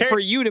different for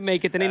you to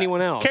make it than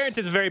anyone else.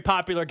 Carrington's a very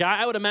popular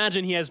guy. I would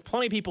imagine he has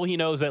plenty of people he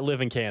knows that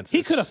live in Kansas.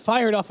 He could have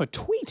fired off a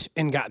tweet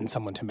and gotten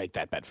someone to make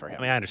that bet for him.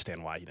 I mean, I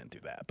understand why he didn't do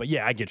that. But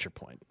yeah, I get your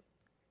point.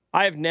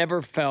 I have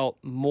never felt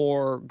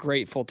more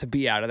grateful to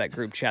be out of that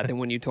group chat than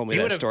when you told me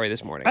that story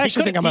this morning. I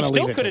actually think I'm going to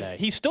leave it today.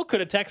 He still could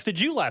have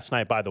texted you last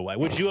night, by the way.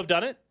 Would you have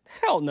done it?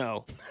 Hell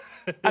no.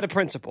 Out of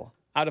principle.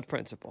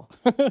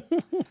 So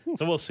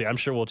we'll see. I'm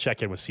sure we'll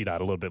check in with CDOT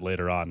a little bit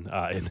later on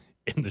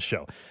in the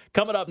show.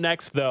 Coming up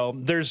next, though,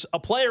 there's a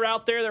player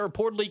out there that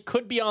reportedly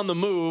could be on the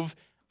move.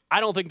 I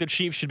don't think the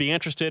Chiefs should be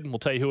interested. We'll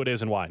tell you who it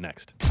is and why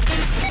next.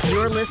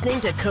 You're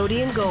listening to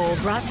Cody and Gold,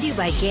 brought to you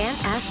by Gant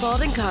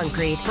Asphalt and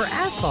Concrete. For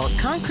asphalt,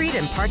 concrete,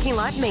 and parking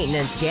lot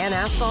maintenance, Gant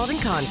Asphalt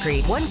and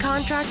Concrete. One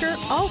contractor,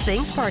 all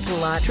things parking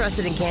lot.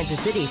 Trusted in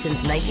Kansas City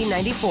since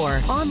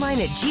 1994.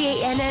 Online at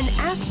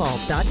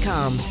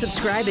GANNasphalt.com.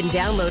 Subscribe and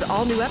download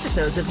all new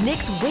episodes of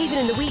Nick's Waving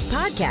in the Wheat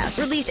podcast,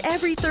 released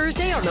every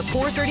Thursday on the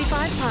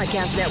 435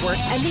 Podcast Network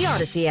and the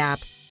Odyssey app.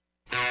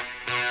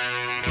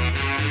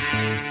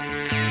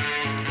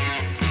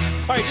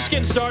 All right, just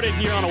getting started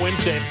here on a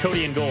Wednesday. It's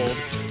Cody and Gold.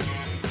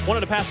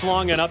 Wanted to pass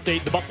along an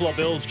update. The Buffalo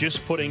Bills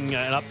just putting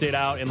an update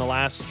out in the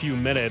last few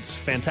minutes.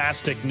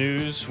 Fantastic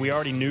news. We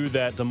already knew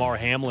that Damar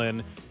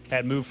Hamlin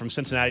had moved from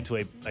Cincinnati to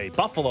a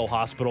Buffalo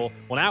hospital.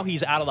 Well, now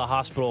he's out of the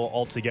hospital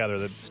altogether.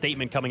 The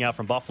statement coming out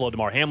from Buffalo,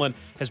 Damar Hamlin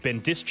has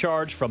been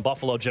discharged from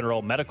Buffalo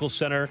General Medical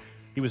Center.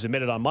 He was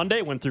admitted on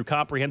Monday, went through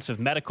comprehensive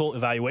medical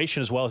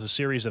evaluation as well as a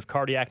series of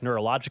cardiac,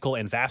 neurological,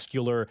 and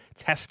vascular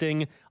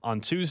testing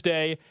on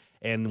Tuesday.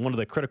 And one of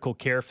the critical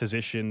care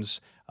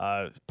physicians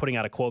putting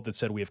out a quote that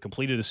said, "We have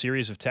completed a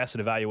series of tests and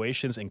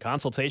evaluations. In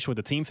consultation with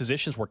the team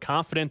physicians, we're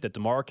confident that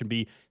Damar can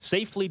be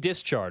safely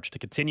discharged to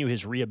continue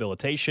his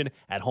rehabilitation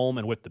at home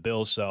and with the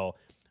Bills." So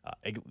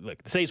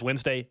today's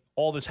Wednesday.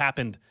 All this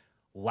happened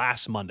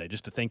last Monday.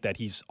 Just to think that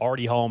he's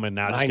already home and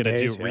now just going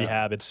to do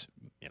rehab. It's,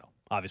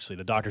 obviously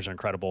the doctors are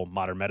incredible.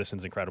 Modern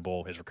medicine's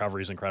incredible. His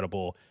recovery is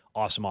incredible.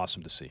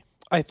 Awesome to see.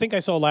 I think I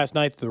saw last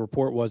night the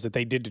report was that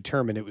they did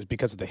determine it was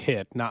because of the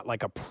hit, not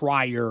like a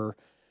prior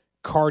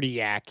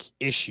cardiac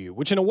issue,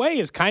 which in a way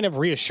is kind of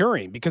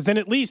reassuring because then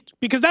at least,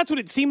 because that's what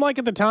it seemed like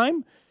at the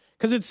time.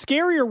 Because it's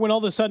scarier when all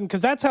of a sudden,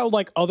 because that's how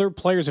like other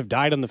players have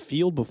died on the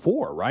field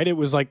before, right? It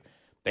was like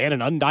they had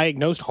an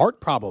undiagnosed heart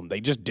problem they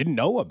just didn't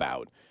know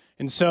about.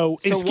 And so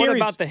it's scary. What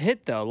about the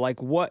hit, though?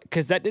 Like what?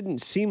 Because that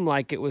didn't seem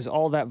like it was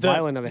all that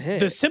violent of a hit.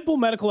 The simple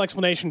medical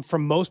explanation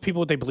from most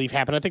people what they believe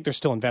happened, I think they're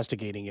still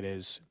investigating it,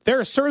 is there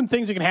are certain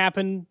things that can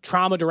happen,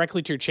 trauma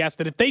directly to your chest,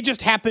 that if they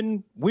just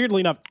happen,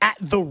 weirdly enough, at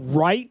the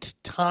right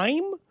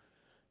time,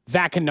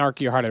 that can narc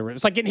your heart.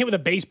 It's like getting hit with a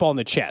baseball in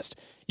the chest.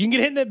 You can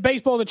get hit in the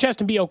baseball in the chest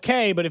and be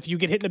okay, but if you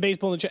get hit in the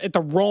baseball in the chest at the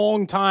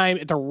wrong time,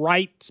 at the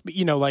right,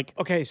 like...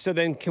 Okay, so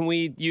then can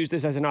we use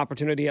this as an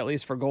opportunity, at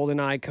least for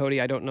GoldenEye? Cody,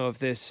 I don't know if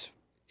this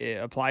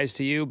applies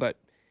to you, but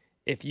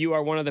if you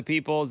are one of the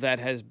people that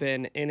has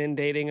been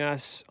inundating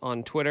us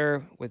on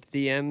Twitter with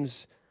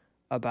DMs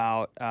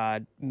about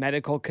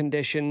medical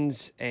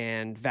conditions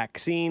and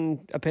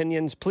vaccine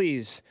opinions,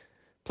 please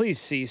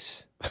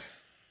cease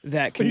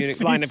that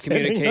line of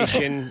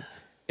communication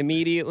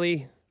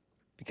immediately,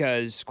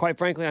 because quite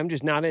frankly, I'm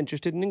just not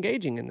interested in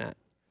engaging in that.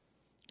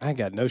 I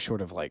got no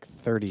short of like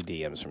 30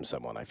 DMs from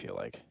someone, I feel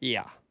like.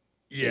 Yeah.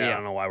 Yeah, I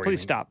don't know why we're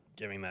stop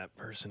giving that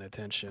person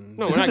attention.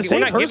 No, we're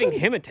not giving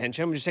him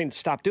attention. I'm just saying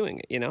stop doing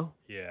it,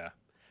 Yeah.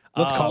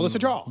 Let's call this a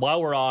draw.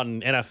 While we're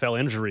on NFL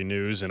injury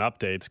news and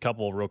updates, a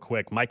couple real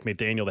quick. Mike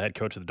McDaniel, the head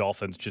coach of the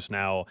Dolphins, just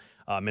now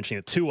mentioning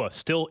that Tua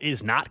still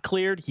is not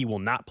cleared. He will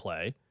not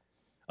play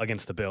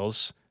against the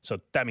Bills. So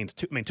that means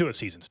Tua's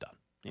season's done.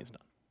 He's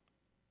done.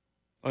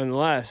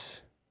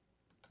 Unless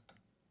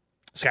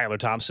Skylar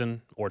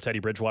Thompson or Teddy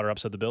Bridgewater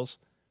upset the Bills.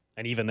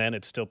 And even then,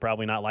 it's still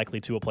probably not likely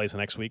Tua plays the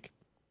next week.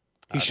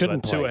 He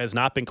shouldn't play. Tua has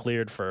not been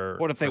cleared for...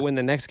 What if they win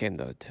the next game,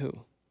 though,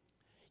 too?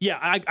 Yeah,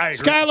 I agree.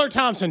 Skylar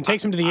Thompson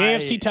takes him to the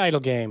AFC title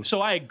game. So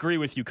I agree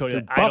with you,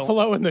 Cody.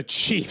 Buffalo and the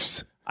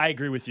Chiefs. I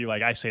agree with you.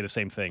 Like, I say the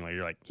same thing. Like,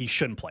 you're like, he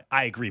shouldn't play.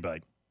 I agree, but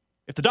like,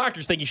 if the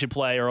doctors think he should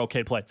play or okay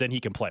to play, then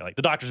he can play. Like,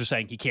 the doctors are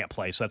saying he can't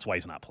play, so that's why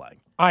he's not playing.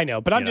 I know,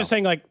 but I'm just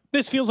saying, like,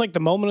 this feels like the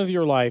moment of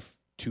your life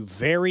to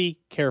very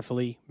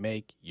carefully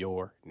make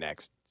your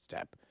next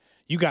step.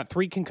 You got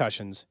 3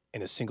 concussions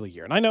in a single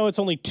year. And I know it's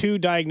only 2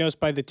 diagnosed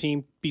by the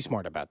team. Be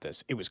smart about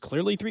this. It was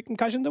clearly 3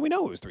 concussions, and we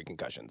know it was 3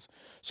 concussions.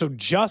 So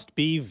just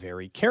be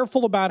very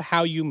careful about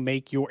how you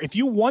make if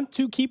you want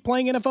to keep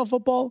playing NFL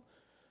football,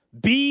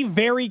 be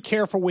very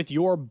careful with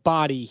your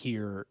body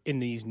here in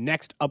these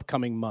next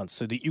upcoming months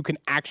so that you can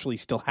actually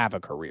still have a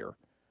career.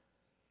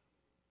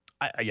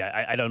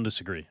 I don't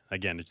disagree.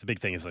 Again, the big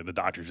thing is like the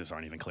doctors just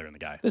aren't even clearing the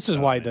guy. This is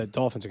why the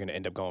Dolphins are going to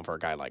end up going for a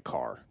guy like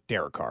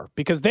Derek Carr,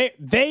 because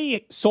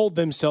they sold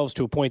themselves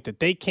to a point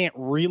that they can't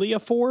really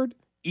afford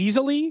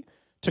easily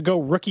to go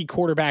rookie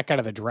quarterback out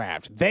of the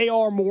draft. They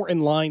are more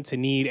in line to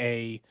need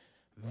a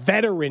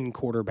veteran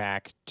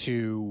quarterback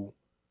to,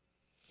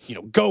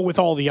 go with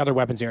all the other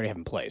weapons they already have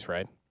in place,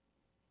 right?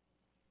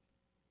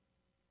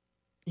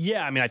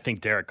 Yeah, I mean, I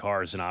think Derek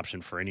Carr is an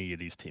option for any of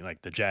these teams,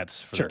 like the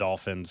Jets, for the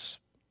Dolphins.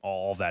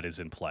 All of that is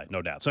in play,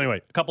 no doubt. So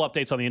anyway, a couple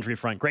updates on the injury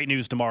front. Great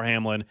news, Damar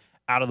Hamlin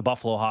out of the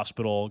Buffalo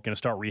hospital, going to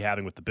start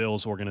rehabbing with the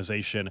Bills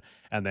organization.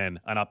 And then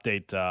an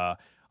update,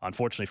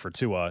 unfortunately for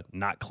Tua,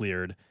 not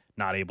cleared,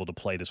 not able to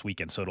play this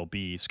weekend. So it'll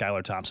be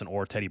Skylar Thompson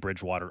or Teddy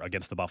Bridgewater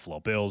against the Buffalo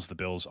Bills. The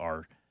Bills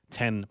are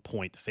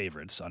 10-point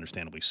favorites,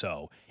 understandably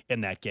so, in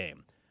that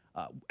game.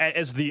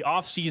 As the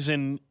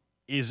offseason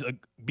is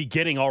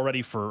beginning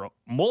already for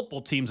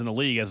multiple teams in the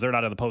league, as they're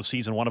not in the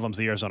postseason. One of them is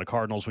the Arizona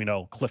Cardinals. We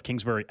know Cliff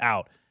Kingsbury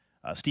out.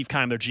 Steve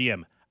Keim, their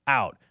GM,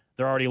 out.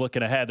 They're already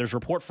looking ahead. There's a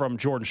report from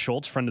Jordan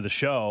Schultz, friend of the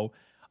show,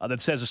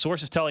 that says a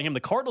source is telling him the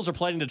Cardinals are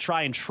planning to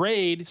try and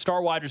trade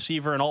star wide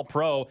receiver and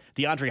all-pro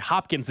DeAndre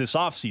Hopkins this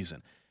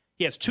offseason.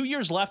 He has 2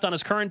 years left on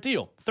his current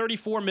deal,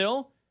 $34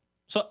 million.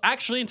 So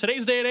actually, in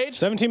today's day and age,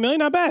 $17 million,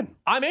 not bad.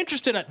 I'm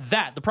interested at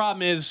that. The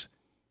problem is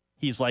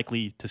he's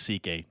likely to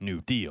seek a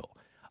new deal.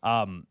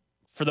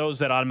 For those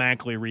that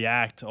automatically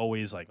react,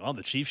 always like, oh,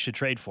 the Chiefs should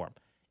trade for him.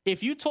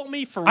 If you told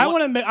me I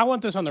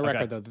want this on the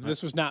record, though, that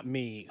this was not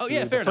me. Oh,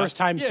 yeah, the first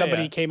time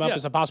somebody came up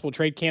as a possible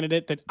trade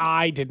candidate that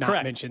I did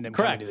not mention them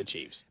coming to the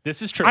Chiefs.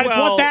 This is true. I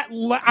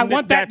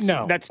want that.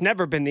 No. That's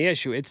never been the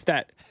issue. It's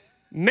that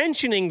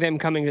mentioning them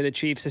coming to the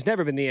Chiefs has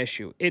never been the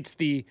issue. It's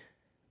the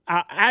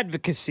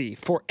advocacy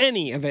for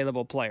any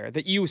available player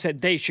that you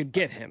said they should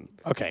get him.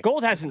 Okay.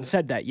 Gold hasn't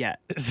said that yet.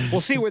 We'll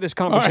see where this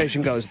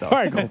conversation goes, though. All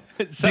right, Gold.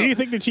 Do you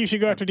think the Chiefs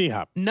should go after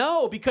D-Hop?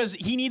 No, because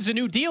he needs a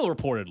new deal,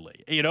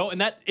 reportedly.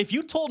 And that if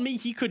you told me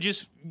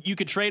you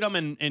could trade him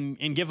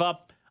and give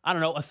up, I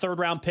don't know, a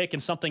third-round pick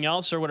and something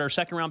else, or whatever,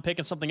 second-round pick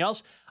and something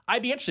else,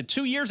 I'd be interested.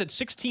 2 years at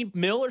 $16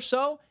 million or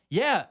so?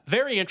 Yeah,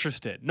 very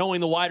interested, knowing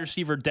the wide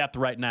receiver depth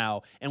right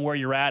now and where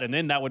you're at, and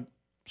then that would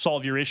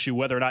solve your issue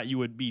whether or not you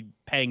would be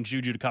paying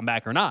Juju to come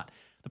back or not.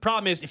 The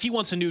problem is, if he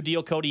wants a new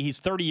deal, Cody, he's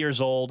 30 years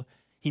old.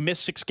 He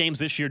missed 6 games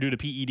this year due to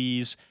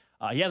PEDs.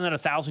 He hasn't had a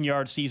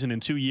 1,000-yard season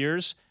in 2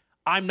 years.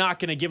 I'm not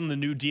going to give him the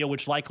new deal,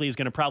 which likely is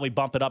going to probably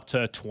bump it up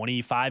to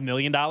 $25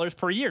 million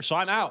per year. So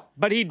I'm out.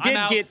 But he did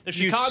get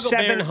you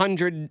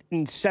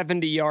 770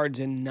 Bears, yards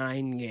in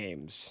 9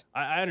 games.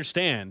 I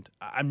understand.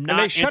 I'm not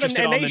interested on the new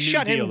deal. And they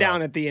shut him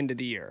down at the end of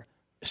the year.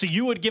 So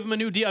you would give him a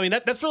new deal? I mean,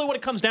 that's really what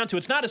it comes down to.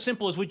 It's not as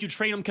simple as would you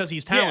trade him because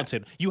he's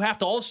talented. Yeah. You have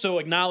to also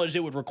acknowledge it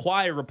would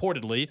require,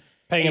 reportedly,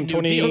 paying him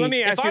 20. So let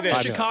me ask you this. If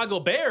I'm the Chicago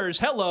Bears,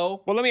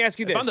 hello. Well, let me ask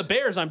you this. If I'm the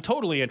Bears, I'm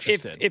totally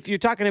interested. If you're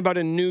talking about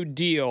a new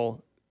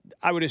deal,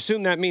 I would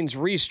assume that means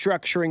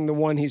restructuring the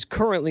one he's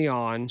currently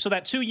on. So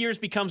that 2 years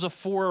becomes a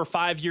 4 or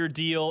 5 year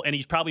deal, and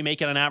he's probably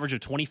making an average of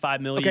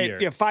 $25 million a year.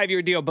 Okay, yeah,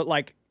 5-year deal, but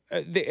like,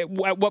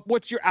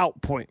 what's your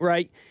out point,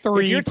 right?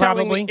 3,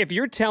 probably. If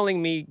you're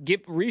telling me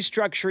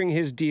restructuring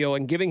his deal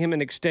and giving him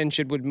an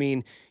extension would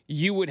mean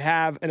you would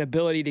have an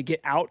ability to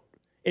get out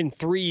in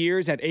 3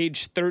 years at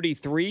age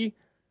 33,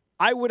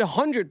 I would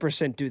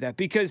 100% do that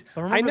because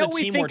I know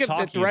we think of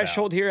the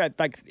threshold here at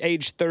like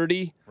age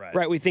 30,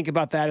 right? We think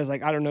about that as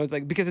like, I don't know,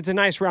 like because it's a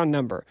nice round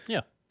number.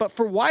 Yeah. But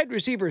for wide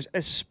receivers,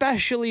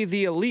 especially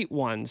the elite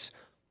ones,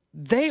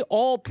 they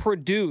all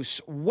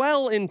produce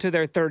well into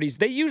their 30s.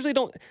 They usually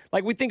don't,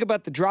 like we think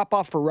about the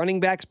drop-off for running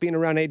backs being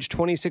around age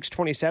 26,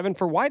 27.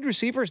 For wide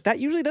receivers, that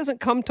usually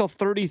doesn't come till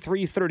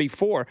 33,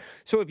 34.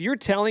 So if you're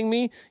telling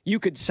me you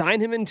could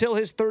sign him until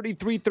his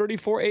 33,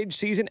 34 age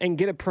season and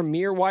get a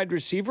premier wide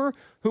receiver,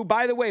 who,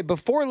 by the way,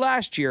 before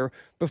last year,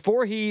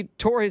 before he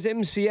tore his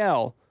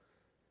MCL,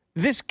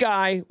 this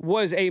guy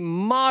was a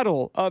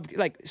model of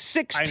like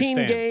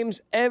 16 games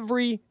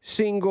every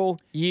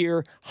single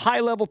year,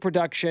 high-level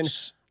production.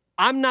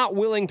 I'm not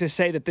willing to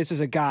say that this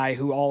is a guy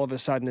who all of a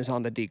sudden is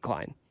on the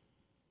decline.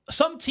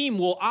 Some team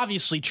will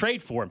obviously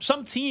trade for him.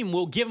 Some team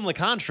will give him the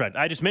contract.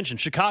 I just mentioned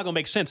Chicago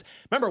makes sense.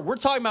 Remember, we're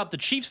talking about the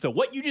Chiefs, though.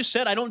 What you just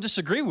said, I don't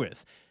disagree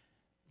with.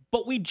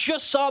 But we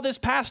just saw this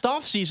past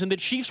offseason the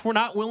Chiefs were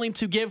not willing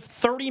to give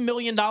 $30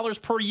 million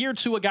per year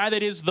to a guy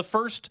that is the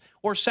first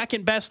or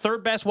second best,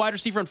 third best wide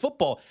receiver in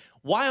football.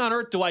 Why on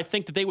earth do I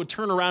think that they would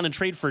turn around and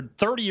trade for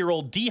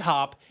 30-year-old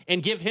D-Hop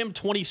and give him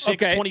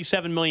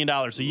 $27 million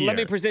a year? Let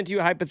me present to you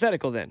a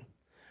hypothetical then.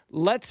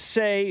 Let's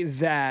say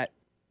that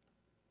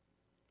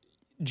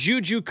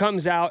Juju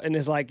comes out and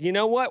is like, you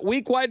know what,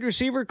 weak wide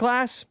receiver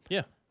class?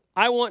 Yeah.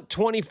 I want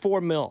 24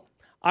 mil.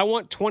 I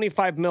want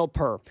 25 mil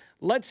per.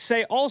 Let's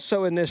say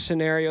also in this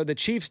scenario, the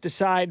Chiefs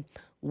decide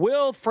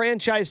we'll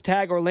franchise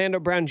tag Orlando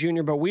Brown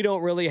Jr., but we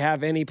don't really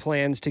have any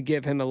plans to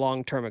give him a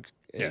long-term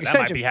extension. That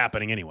might be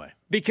happening anyway.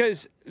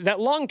 Because that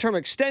long-term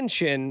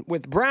extension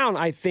with Brown,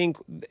 I think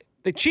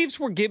the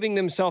Chiefs were giving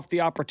themselves the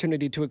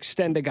opportunity to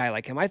extend a guy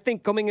like him. I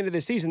think coming into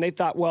the season, they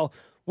thought, well,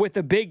 with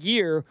a big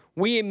year,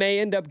 we may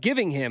end up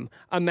giving him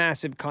a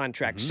massive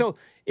contract. Mm-hmm. So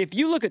if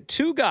you look at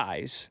two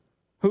guys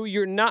who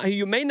you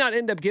may not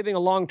end up giving a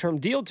long-term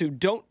deal to,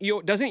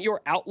 doesn't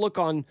your outlook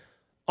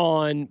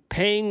on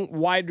paying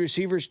wide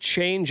receivers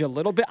change a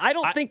little bit? I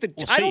don't think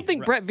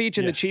Brett Veach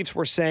and the Chiefs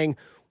were saying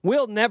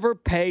we'll never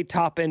pay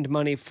top-end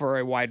money for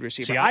a wide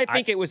receiver. I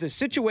think it was a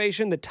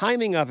situation, the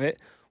timing of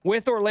it,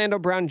 with Orlando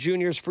Brown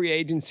Jr.'s free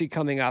agency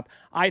coming up.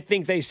 I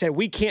think they said,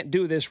 we can't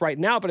do this right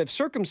now, but if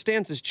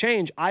circumstances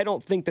change, I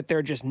don't think that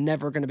they're just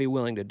never going to be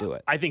willing to do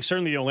it. I think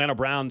certainly the Orlando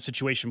Brown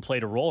situation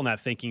played a role in that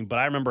thinking, but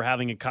I remember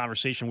having a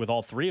conversation with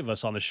all three of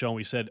us on the show, and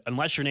we said,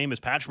 unless your name is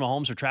Patrick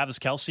Mahomes or Travis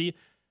Kelce,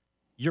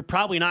 you're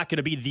probably not going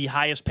to be the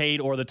highest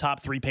paid or the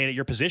top 3 paid at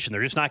your position.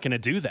 They're just not going to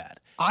do that.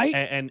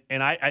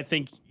 I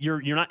think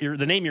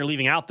the name you're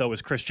leaving out, though,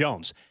 is Chris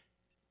Jones.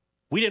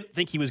 We didn't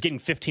think he was getting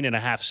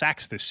 15.5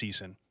 sacks this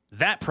season.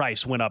 That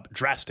price went up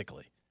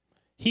drastically.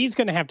 He's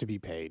going to have to be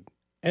paid.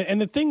 And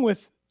the thing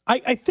with,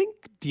 I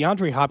think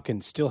DeAndre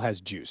Hopkins still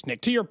has juice.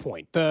 Nick, to your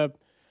point, the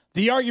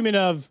argument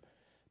of,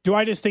 do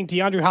I just think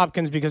DeAndre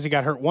Hopkins, because he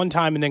got hurt one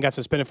time and then got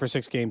suspended for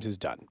 6 games, is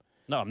done?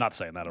 No, I'm not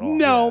saying that at all.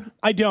 No,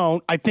 I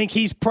don't. I think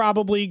he's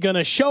probably going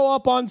to show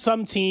up on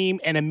some team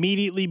and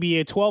immediately be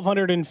a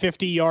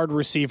 1,250-yard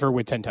receiver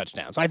with 10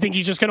 touchdowns. I think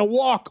he's just going to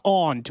walk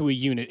on to a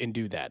unit and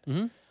do that.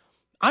 Mm-hmm.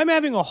 I'm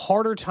having a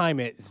harder time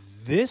at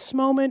this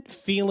moment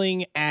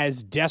feeling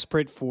as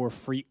desperate for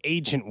free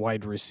agent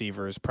wide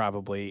receivers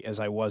probably as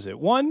I was at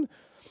one,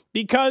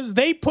 because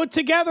they put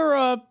together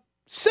a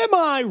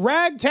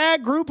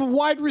semi-ragtag group of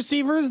wide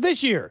receivers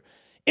this year.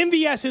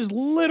 MVS has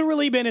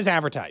literally been as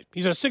advertised.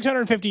 He's a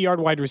 650-yard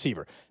wide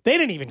receiver. They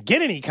didn't even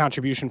get any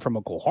contribution from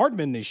McCole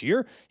Hardman this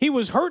year. He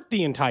was hurt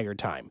the entire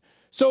time.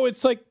 So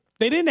it's like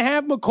they didn't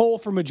have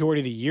McCole for majority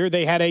of the year.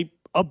 They had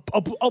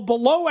a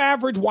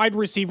below-average wide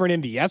receiver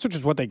in MVS, which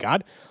is what they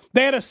got.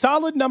 They had a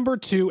solid number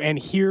 2, and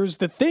here's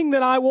the thing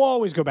that I will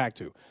always go back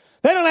to.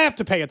 They don't have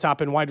to pay a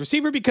top-end wide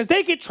receiver because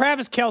they get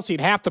Travis Kelce at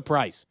half the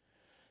price.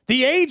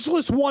 The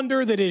ageless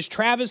wonder that is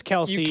Travis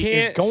Kelce is going to...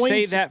 You can't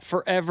say that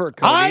forever,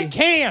 Cody. I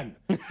can.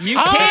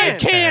 I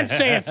can't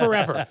say it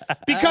forever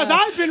because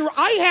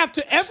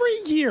every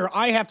year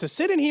I have to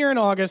sit in here in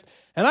August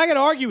and I got to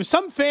argue with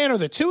some fan or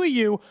the two of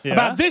you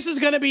about this is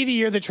going to be the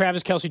year that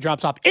Travis Kelce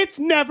drops off. It's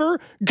never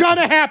going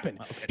to happen.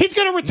 Okay. He's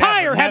going to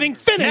retire having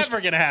finished.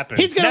 Never going to happen.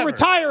 He's going to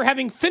retire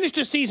having finished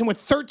a season with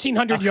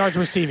 1,300 yards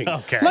receiving.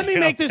 Okay. Let me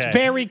make this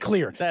very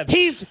clear.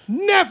 He's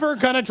never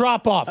going to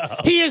drop off.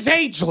 He is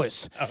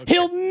ageless. Okay.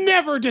 He'll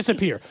never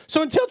disappear.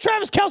 So until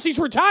Travis Kelce's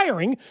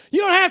retiring,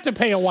 you don't have to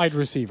pay a wide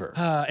receiver.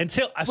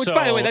 Which,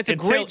 by the way, that's a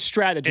great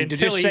strategy to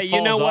just say,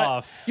 you know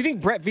what? You think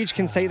Brett Veach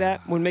can say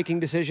that when making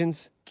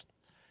decisions?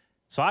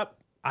 So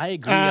I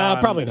agree.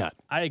 Probably not.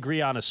 I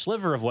agree on a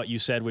sliver of what you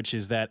said, which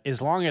is that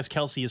as long as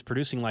Kelce is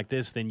producing like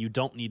this, then you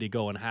don't need to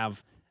go and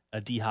have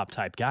a D-Hop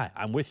type guy.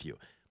 I'm with you.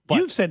 But,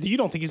 you've said that you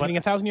don't think he's getting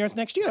 1,000 yards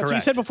next year. That's correct. what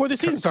you said before the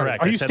season started.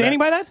 Correct. Are you standing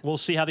by that? We'll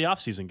see how the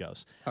offseason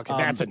goes. Okay,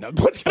 that's enough.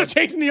 What's going to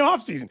change in the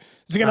offseason?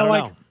 Is it going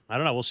to I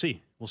don't know. We'll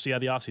see. We'll see how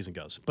the offseason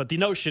goes. But the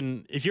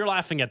notion, if you're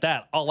laughing at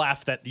that, I'll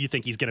laugh that you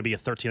think he's going to be a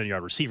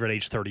 1,300-yard receiver at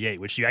age 38,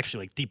 which you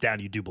actually, deep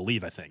down, you do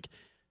believe, I think.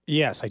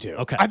 Yes, I do.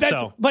 Okay.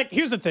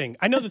 Here's the thing.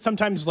 I know that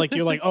sometimes,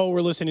 you're like, oh,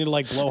 we're listening to,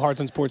 blowhards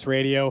on sports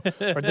radio,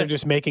 or they're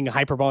just making a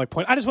hyperbolic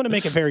point. I just want to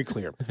make it very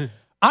clear.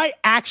 I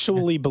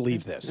actually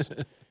believe this.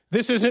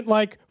 This isn't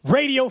like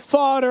radio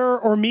fodder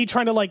or me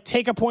trying to,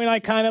 take a point I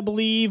kind of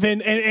believe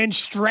and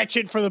stretch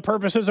it for the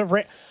purposes of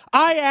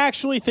I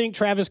actually think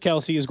Travis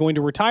Kelce is going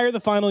to retire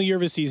the final year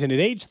of his season at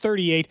age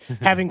 38,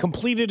 having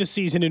completed a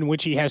season in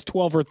which he has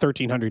 12 or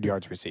 1,300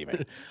 yards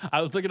receiving.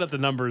 I was looking at the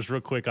numbers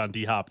real quick on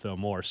D-Hop, though,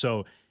 more.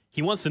 So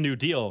he wants a new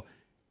deal.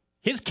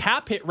 His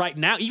cap hit right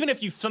now, even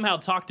if you somehow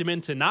talked him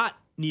into not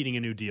needing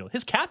a new deal,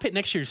 his cap hit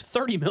next year is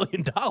 $30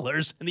 million,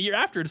 and the year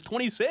after it's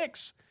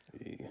 26.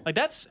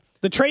 That's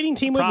the trading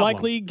team would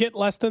likely get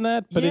less than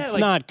that, but it's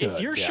not good.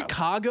 If you're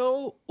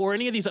Chicago or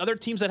any of these other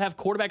teams that have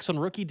quarterbacks on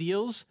rookie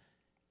deals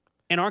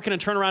and aren't going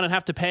to turn around and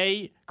have to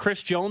pay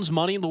Chris Jones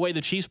money the way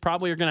the Chiefs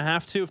probably are going to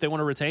have to if they want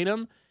to retain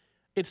him,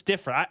 it's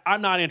different.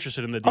 I'm not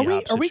interested in the D-Hop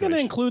situation. Are we going to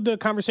include the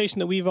conversation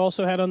that we've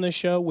also had on this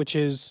show, which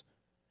is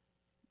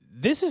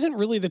this isn't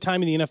really the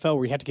time in the NFL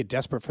where you have to get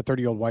desperate for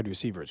 30-year-old wide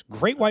receivers.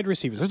 Great wide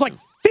receivers. There's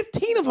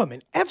 15 of them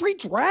in every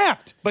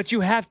draft. But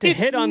you have to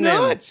hit on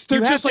them.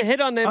 You have to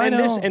hit on them.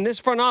 And this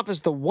front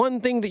office, the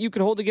one thing that you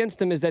can hold against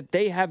them is that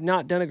they have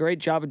not done a great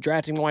job of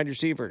drafting wide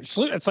receivers.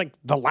 It's like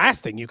the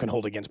last thing you can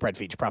hold against Brett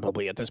Veach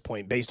probably at this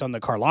point based on the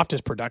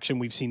Karlaftis production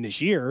we've seen this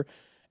year.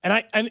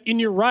 And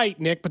you're right,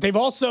 Nick, but they've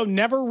also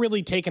never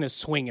really taken a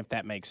swing, if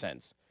that makes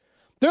sense.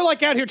 They're out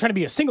here trying to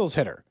be a singles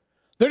hitter.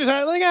 They're just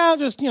I'll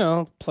just,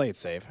 play it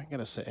safe. I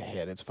got to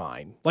hit. It's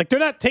fine. They're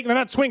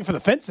not swinging for the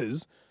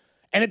fences.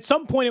 And at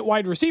some point at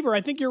wide receiver, I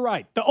think you're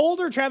right. The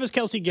older Travis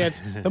Kelce gets,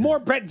 the more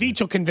Brett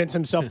Veach will convince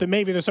himself that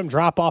maybe there's some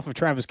drop off of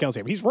Travis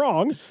Kelce. He's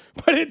wrong,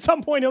 but at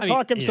some point he'll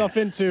talk himself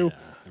into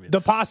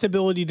the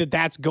possibility that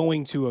that's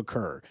going to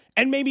occur.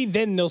 And maybe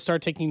then they'll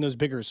start taking those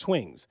bigger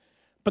swings.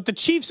 But the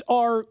Chiefs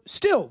are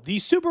still the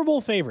Super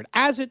Bowl favorite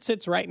as it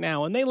sits right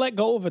now, and they let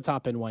go of a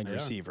top-end wide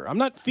receiver. I'm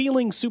not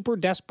feeling super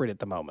desperate at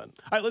the moment.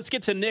 All right, let's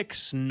get to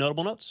Nick's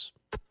notable notes.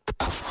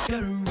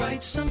 Gotta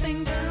write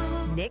something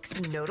down.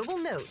 Nick's notable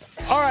notes.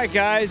 All right,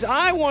 guys,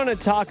 I want to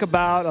talk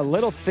about a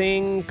little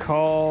thing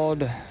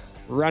called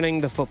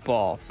running the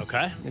football.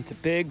 Okay. It's a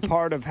big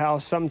part of how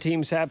some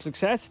teams have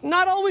success.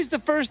 Not always the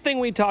first thing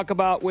we talk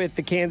about with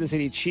the Kansas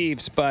City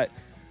Chiefs, but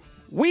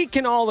we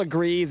can all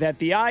agree that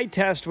the eye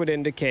test would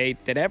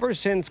indicate that ever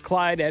since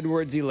Clyde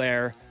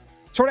Edwards-Helaire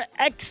sort of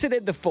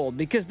exited the fold,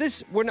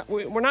 because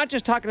we're not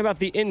just talking about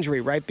the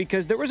injury, right?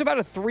 Because there was about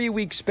a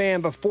 3-week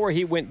span before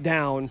he went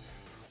down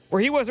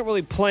where he wasn't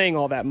really playing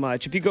all that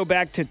much. If you go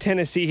back to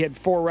Tennessee, he had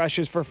 4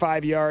 rushes for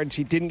 5 yards.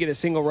 He didn't get a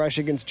single rush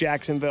against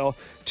Jacksonville.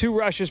 2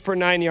 rushes for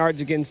 9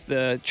 yards against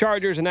the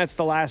Chargers, and that's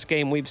the last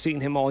game we've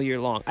seen him all year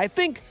long. I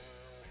think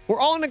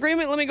we're all in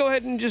agreement. Let me go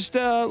ahead and just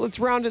let's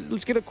round it.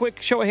 Let's get a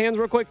quick show of hands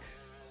real quick.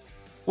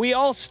 We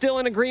all still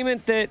in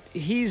agreement that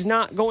he's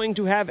not going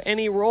to have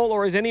any role,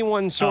 or is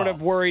anyone sort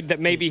of worried that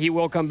maybe he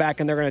will come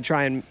back and they're going to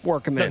try and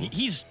work him in?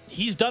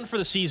 He's done for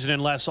the season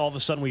unless all of a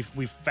sudden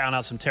we've found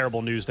out some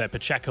terrible news that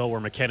Pacheco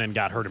or McKinnon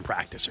got hurt in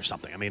practice or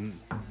something. I mean,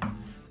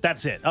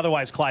 that's it.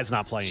 Otherwise, Clyde's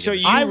not playing. So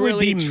I would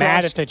be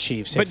mad at the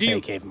Chiefs if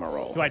they gave him a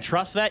role. Do I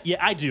trust that?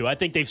 Yeah, I do. I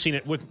think they've seen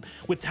it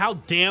with how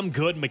damn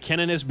good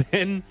McKinnon has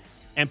been,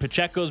 and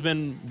Pacheco's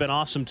been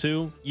awesome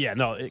too. Yeah,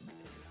 no.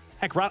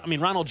 Heck,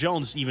 Ronald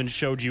Jones even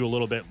showed you a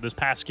little bit this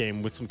past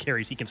game with some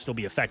carries. He can still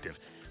be effective.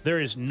 There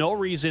is no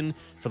reason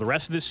for the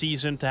rest of the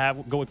season to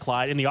go with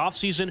Clyde. In the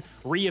offseason,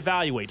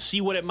 reevaluate.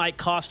 See what it might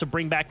cost to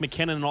bring back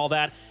McKinnon and all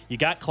that. You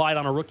got Clyde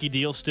on a rookie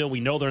deal still. We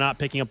know they're not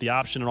picking up the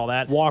option and all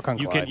that. Walk on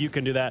Clyde. You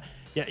can do that.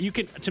 Yeah, you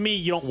can. To me,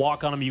 you don't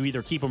walk on him. You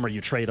either keep him or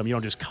you trade him. You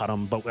don't just cut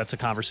him. But that's a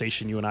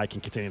conversation you and I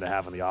can continue to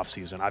have in the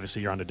offseason.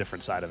 Obviously, you're on a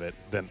different side of it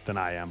than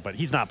I am. But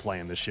he's not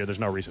playing this year. There's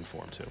no reason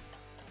for him to.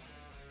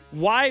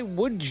 Why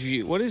would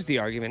you? What is the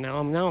argument now?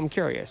 I'm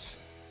curious.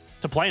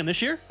 To play him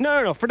this year?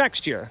 No, for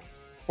next year.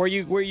 Where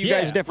you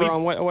guys differ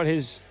on what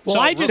his. Well,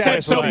 I just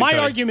said. So my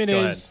argument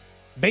is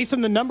based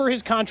on the number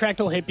his contract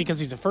will hit because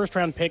he's a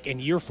first-round pick in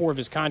year 4 of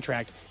his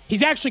contract,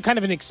 he's actually kind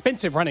of an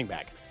expensive running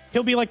back.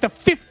 He'll be like the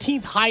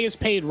 15th highest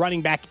paid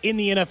running back in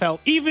the NFL,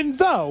 even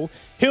though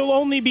he'll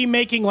only be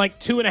making like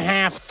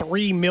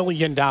 $2.5–3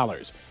 million.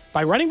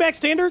 By running back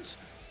standards,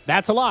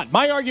 that's a lot.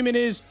 My argument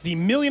is the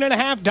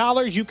 $1.5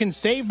 million you can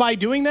save by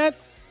doing that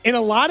in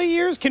a lot of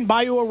years can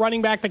buy you a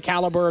running back the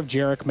caliber of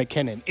Jerick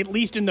McKinnon, at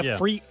least in the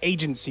free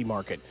agency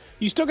market.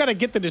 You still got to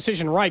get the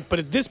decision right, but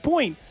at this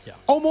point,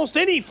 almost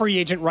any free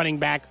agent running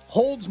back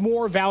holds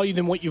more value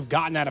than what you've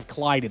gotten out of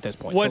Clyde at this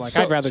point.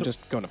 I'd rather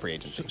just go into free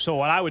agency. So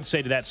what I would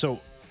say to that,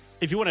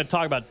 if you want to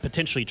talk about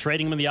potentially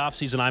trading him in the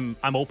offseason,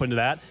 I'm open to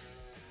that.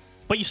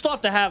 But you still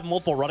have to have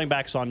multiple running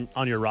backs on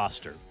your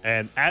roster.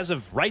 And as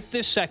of right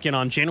this second,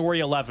 on January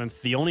 11th,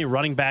 the only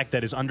running back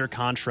that is under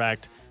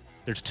contract,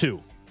 there's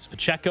 2. It's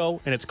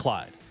Pacheco and it's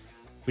Clyde.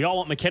 We all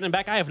want McKinnon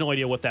back. I have no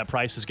idea what that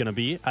price is going to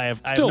be.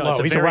 He's a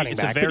running back.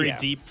 It's a very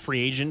deep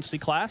free agency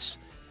class,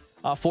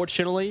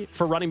 fortunately,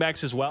 for running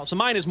backs as well. So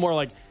mine is more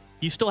like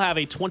you still have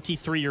a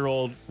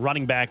 23-year-old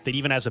running back that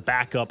even has a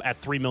backup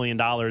at $3 million,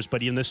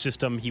 but in this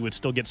system, he would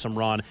still get some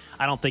run.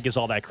 I don't think is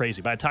all that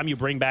crazy. By the time you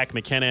bring back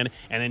McKinnon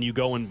and then you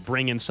go and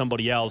bring in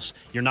somebody else,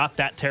 you're not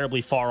that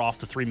terribly far off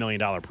the $3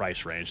 million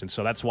price range. And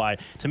so that's why,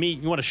 to me,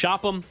 you want to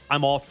shop him,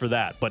 I'm all for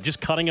that. But just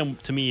cutting him,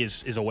 to me,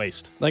 is a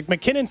waste. Like,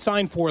 McKinnon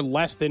signed for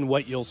less than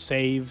what you'll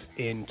save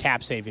in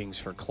cap savings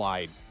for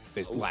Clyde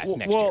next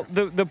year. Well,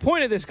 the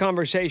point of this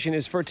conversation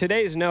is for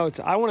today's notes,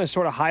 I want to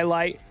sort of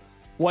highlight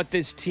what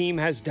this team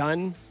has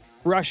done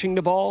rushing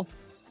the ball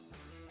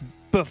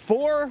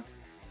before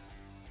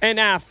and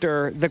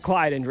after the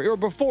Clyde injury, or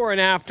before and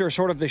after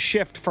sort of the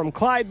shift from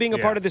Clyde being a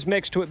part of this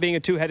mix to it being a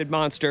two-headed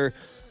monster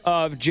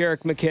of Jerick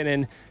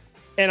McKinnon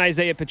and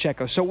Isaiah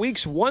Pacheco. So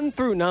weeks 1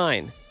 through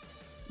 9,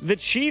 the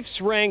Chiefs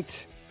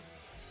ranked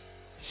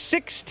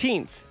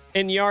 16th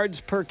in yards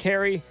per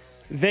carry.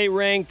 They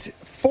ranked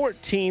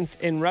 14th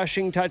in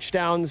rushing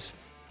touchdowns.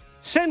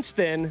 Since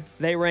then,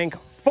 they rank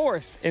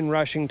 4th in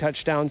rushing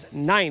touchdowns,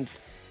 9th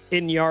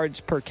in yards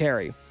per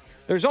carry.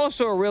 There's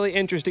also a really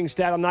interesting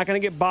stat. I'm not going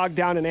to get bogged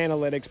down in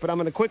analytics, but I'm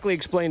going to quickly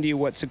explain to you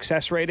what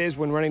success rate is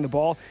when running the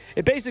ball.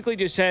 It basically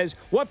just says,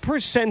 what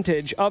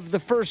percentage of the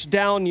first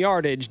down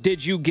yardage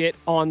did you get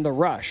on the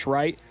rush,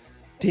 right?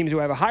 Teams who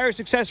have a higher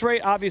success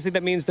rate, obviously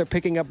that means they're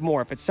picking up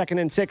more. If it's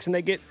 2nd and 6 and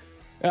they get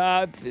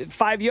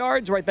 5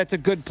 yards, right, that's a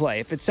good play.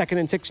 If it's 2nd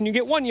and 6 and you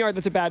get 1 yard,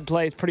 that's a bad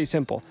play. It's pretty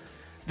simple.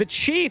 The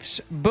Chiefs,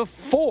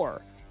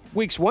 before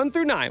weeks 1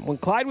 through 9, when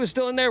Clyde was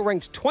still in there,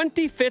 ranked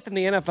 25th in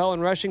the NFL in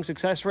rushing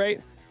success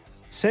rate.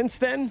 Since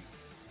then,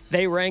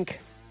 they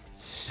rank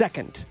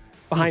 2nd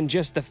behind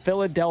just the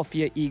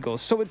Philadelphia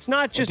Eagles. So it's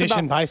not just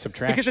addition by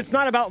subtraction. Because it's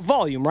not about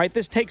volume, right?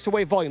 This takes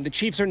away volume. The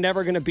Chiefs are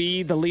never going to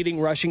be the leading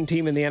rushing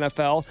team in the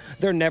NFL.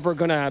 They're never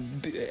going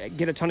to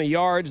get a ton of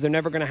yards. They're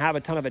never going to have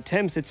a ton of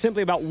attempts. It's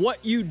simply about what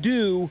you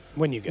do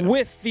when you get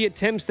with the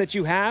attempts that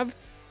you have.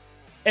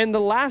 And the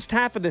last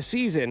half of the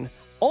season,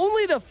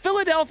 only the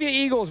Philadelphia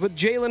Eagles with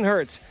Jalen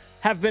Hurts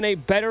have been a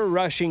better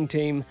rushing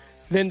team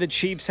than the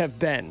Chiefs have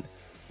been,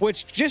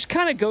 which just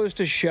kind of goes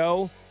to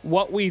show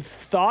what we've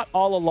thought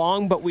all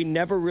along, but we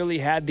never really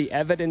had the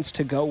evidence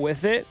to go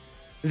with it,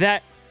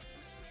 that,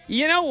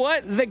 you know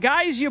what, the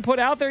guys you put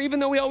out there, even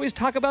though we always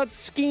talk about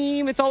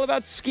scheme, it's all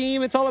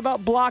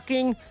about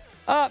blocking,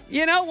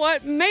 you know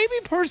what, maybe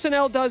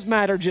personnel does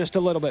matter just a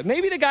little bit.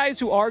 Maybe the guys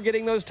who are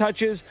getting those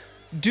touches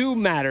do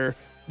matter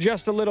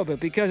just a little bit,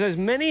 because as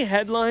many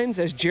headlines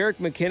as Jerick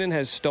McKinnon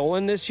has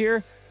stolen this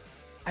year,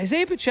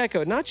 Isaiah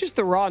Pacheco, not just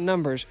the raw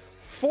numbers,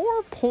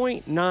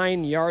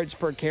 4.9 yards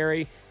per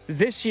carry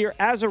this year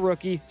as a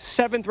rookie,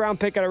 7th round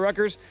pick out of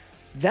Rutgers.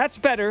 That's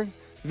better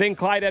than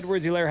Clyde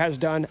Edwards-Helaire has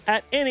done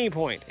at any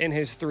point in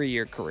his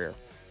 3-year career.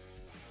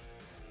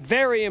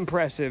 Very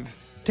impressive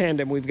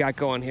tandem we've got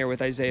going here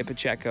with Isaiah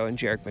Pacheco and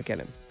Jerick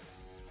McKinnon.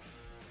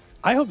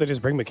 I hope they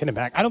just bring McKinnon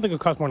back. I don't think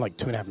it'll cost more than like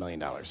 $2.5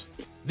 million.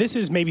 This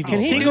is maybe the Can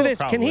single.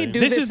 Can he do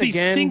this is the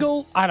again?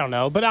 Single. I don't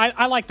know, but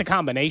I like the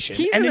combination.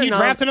 And then you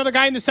draft another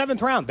guy in the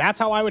 7th round. That's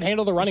how I would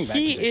handle the running back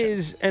position. He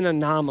is an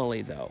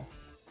anomaly, though,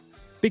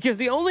 because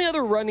the only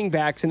other running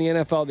backs in the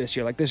NFL this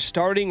year, like the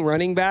starting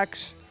running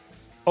backs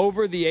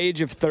over the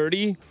age of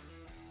 30,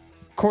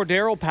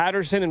 Cordero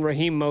Patterson and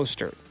Raheem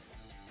Mostert.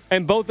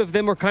 And both of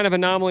them were kind of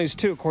anomalies,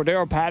 too.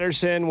 Cordero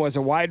Patterson was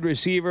a wide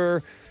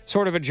receiver,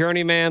 sort of a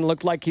journeyman,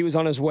 looked like he was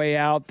on his way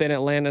out. Then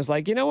Atlanta's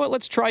like, you know what,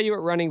 let's try you at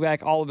running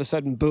back. All of a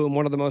sudden, boom,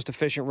 one of the most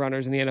efficient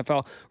runners in the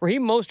NFL.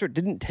 Raheem Mostert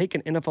didn't take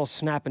an NFL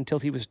snap until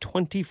he was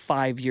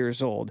 25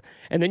 years old.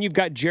 And then you've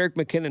got Jerick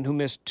McKinnon, who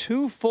missed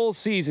 2 full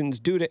seasons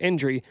due to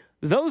injury.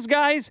 Those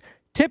guys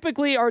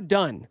typically are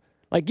done.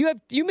 Like,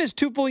 you miss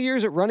 2 full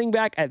years at running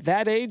back at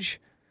that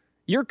age,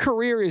 your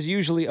career is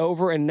usually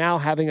over, and now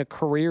having a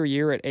career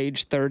year at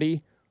age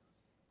 30,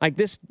 like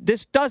this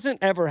doesn't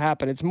ever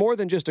happen. It's more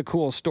than just a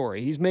cool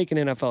story. He's making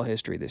NFL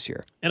history this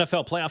year.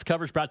 NFL playoff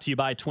coverage brought to you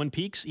by Twin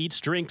Peaks.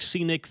 Eats, drinks,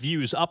 scenic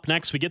views. Up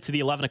next, we get to the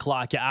 11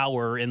 o'clock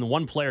hour, and the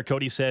one player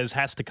Cody says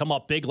has to come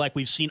up big like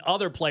we've seen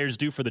other players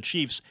do for the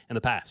Chiefs in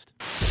the past.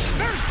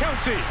 There's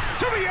Kelsey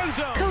to the end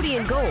zone. Cody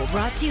and Gold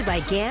brought to you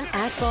by Gann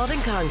Asphalt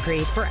and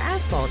Concrete. For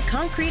asphalt,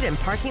 concrete, and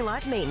parking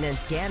lot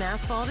maintenance, Gann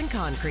Asphalt and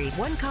Concrete.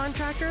 One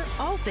contractor,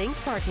 all things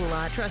parking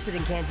lot. Trusted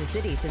in Kansas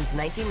City since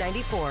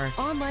 1994.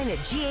 Online at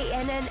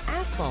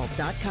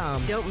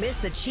GANNasphalt.com. Don't miss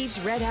the Chiefs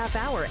Red Half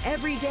Hour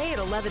every day at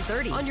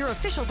 11:30 on your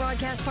official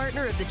broadcast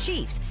partner of the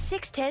Chiefs,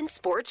 610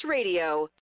 Sports Radio.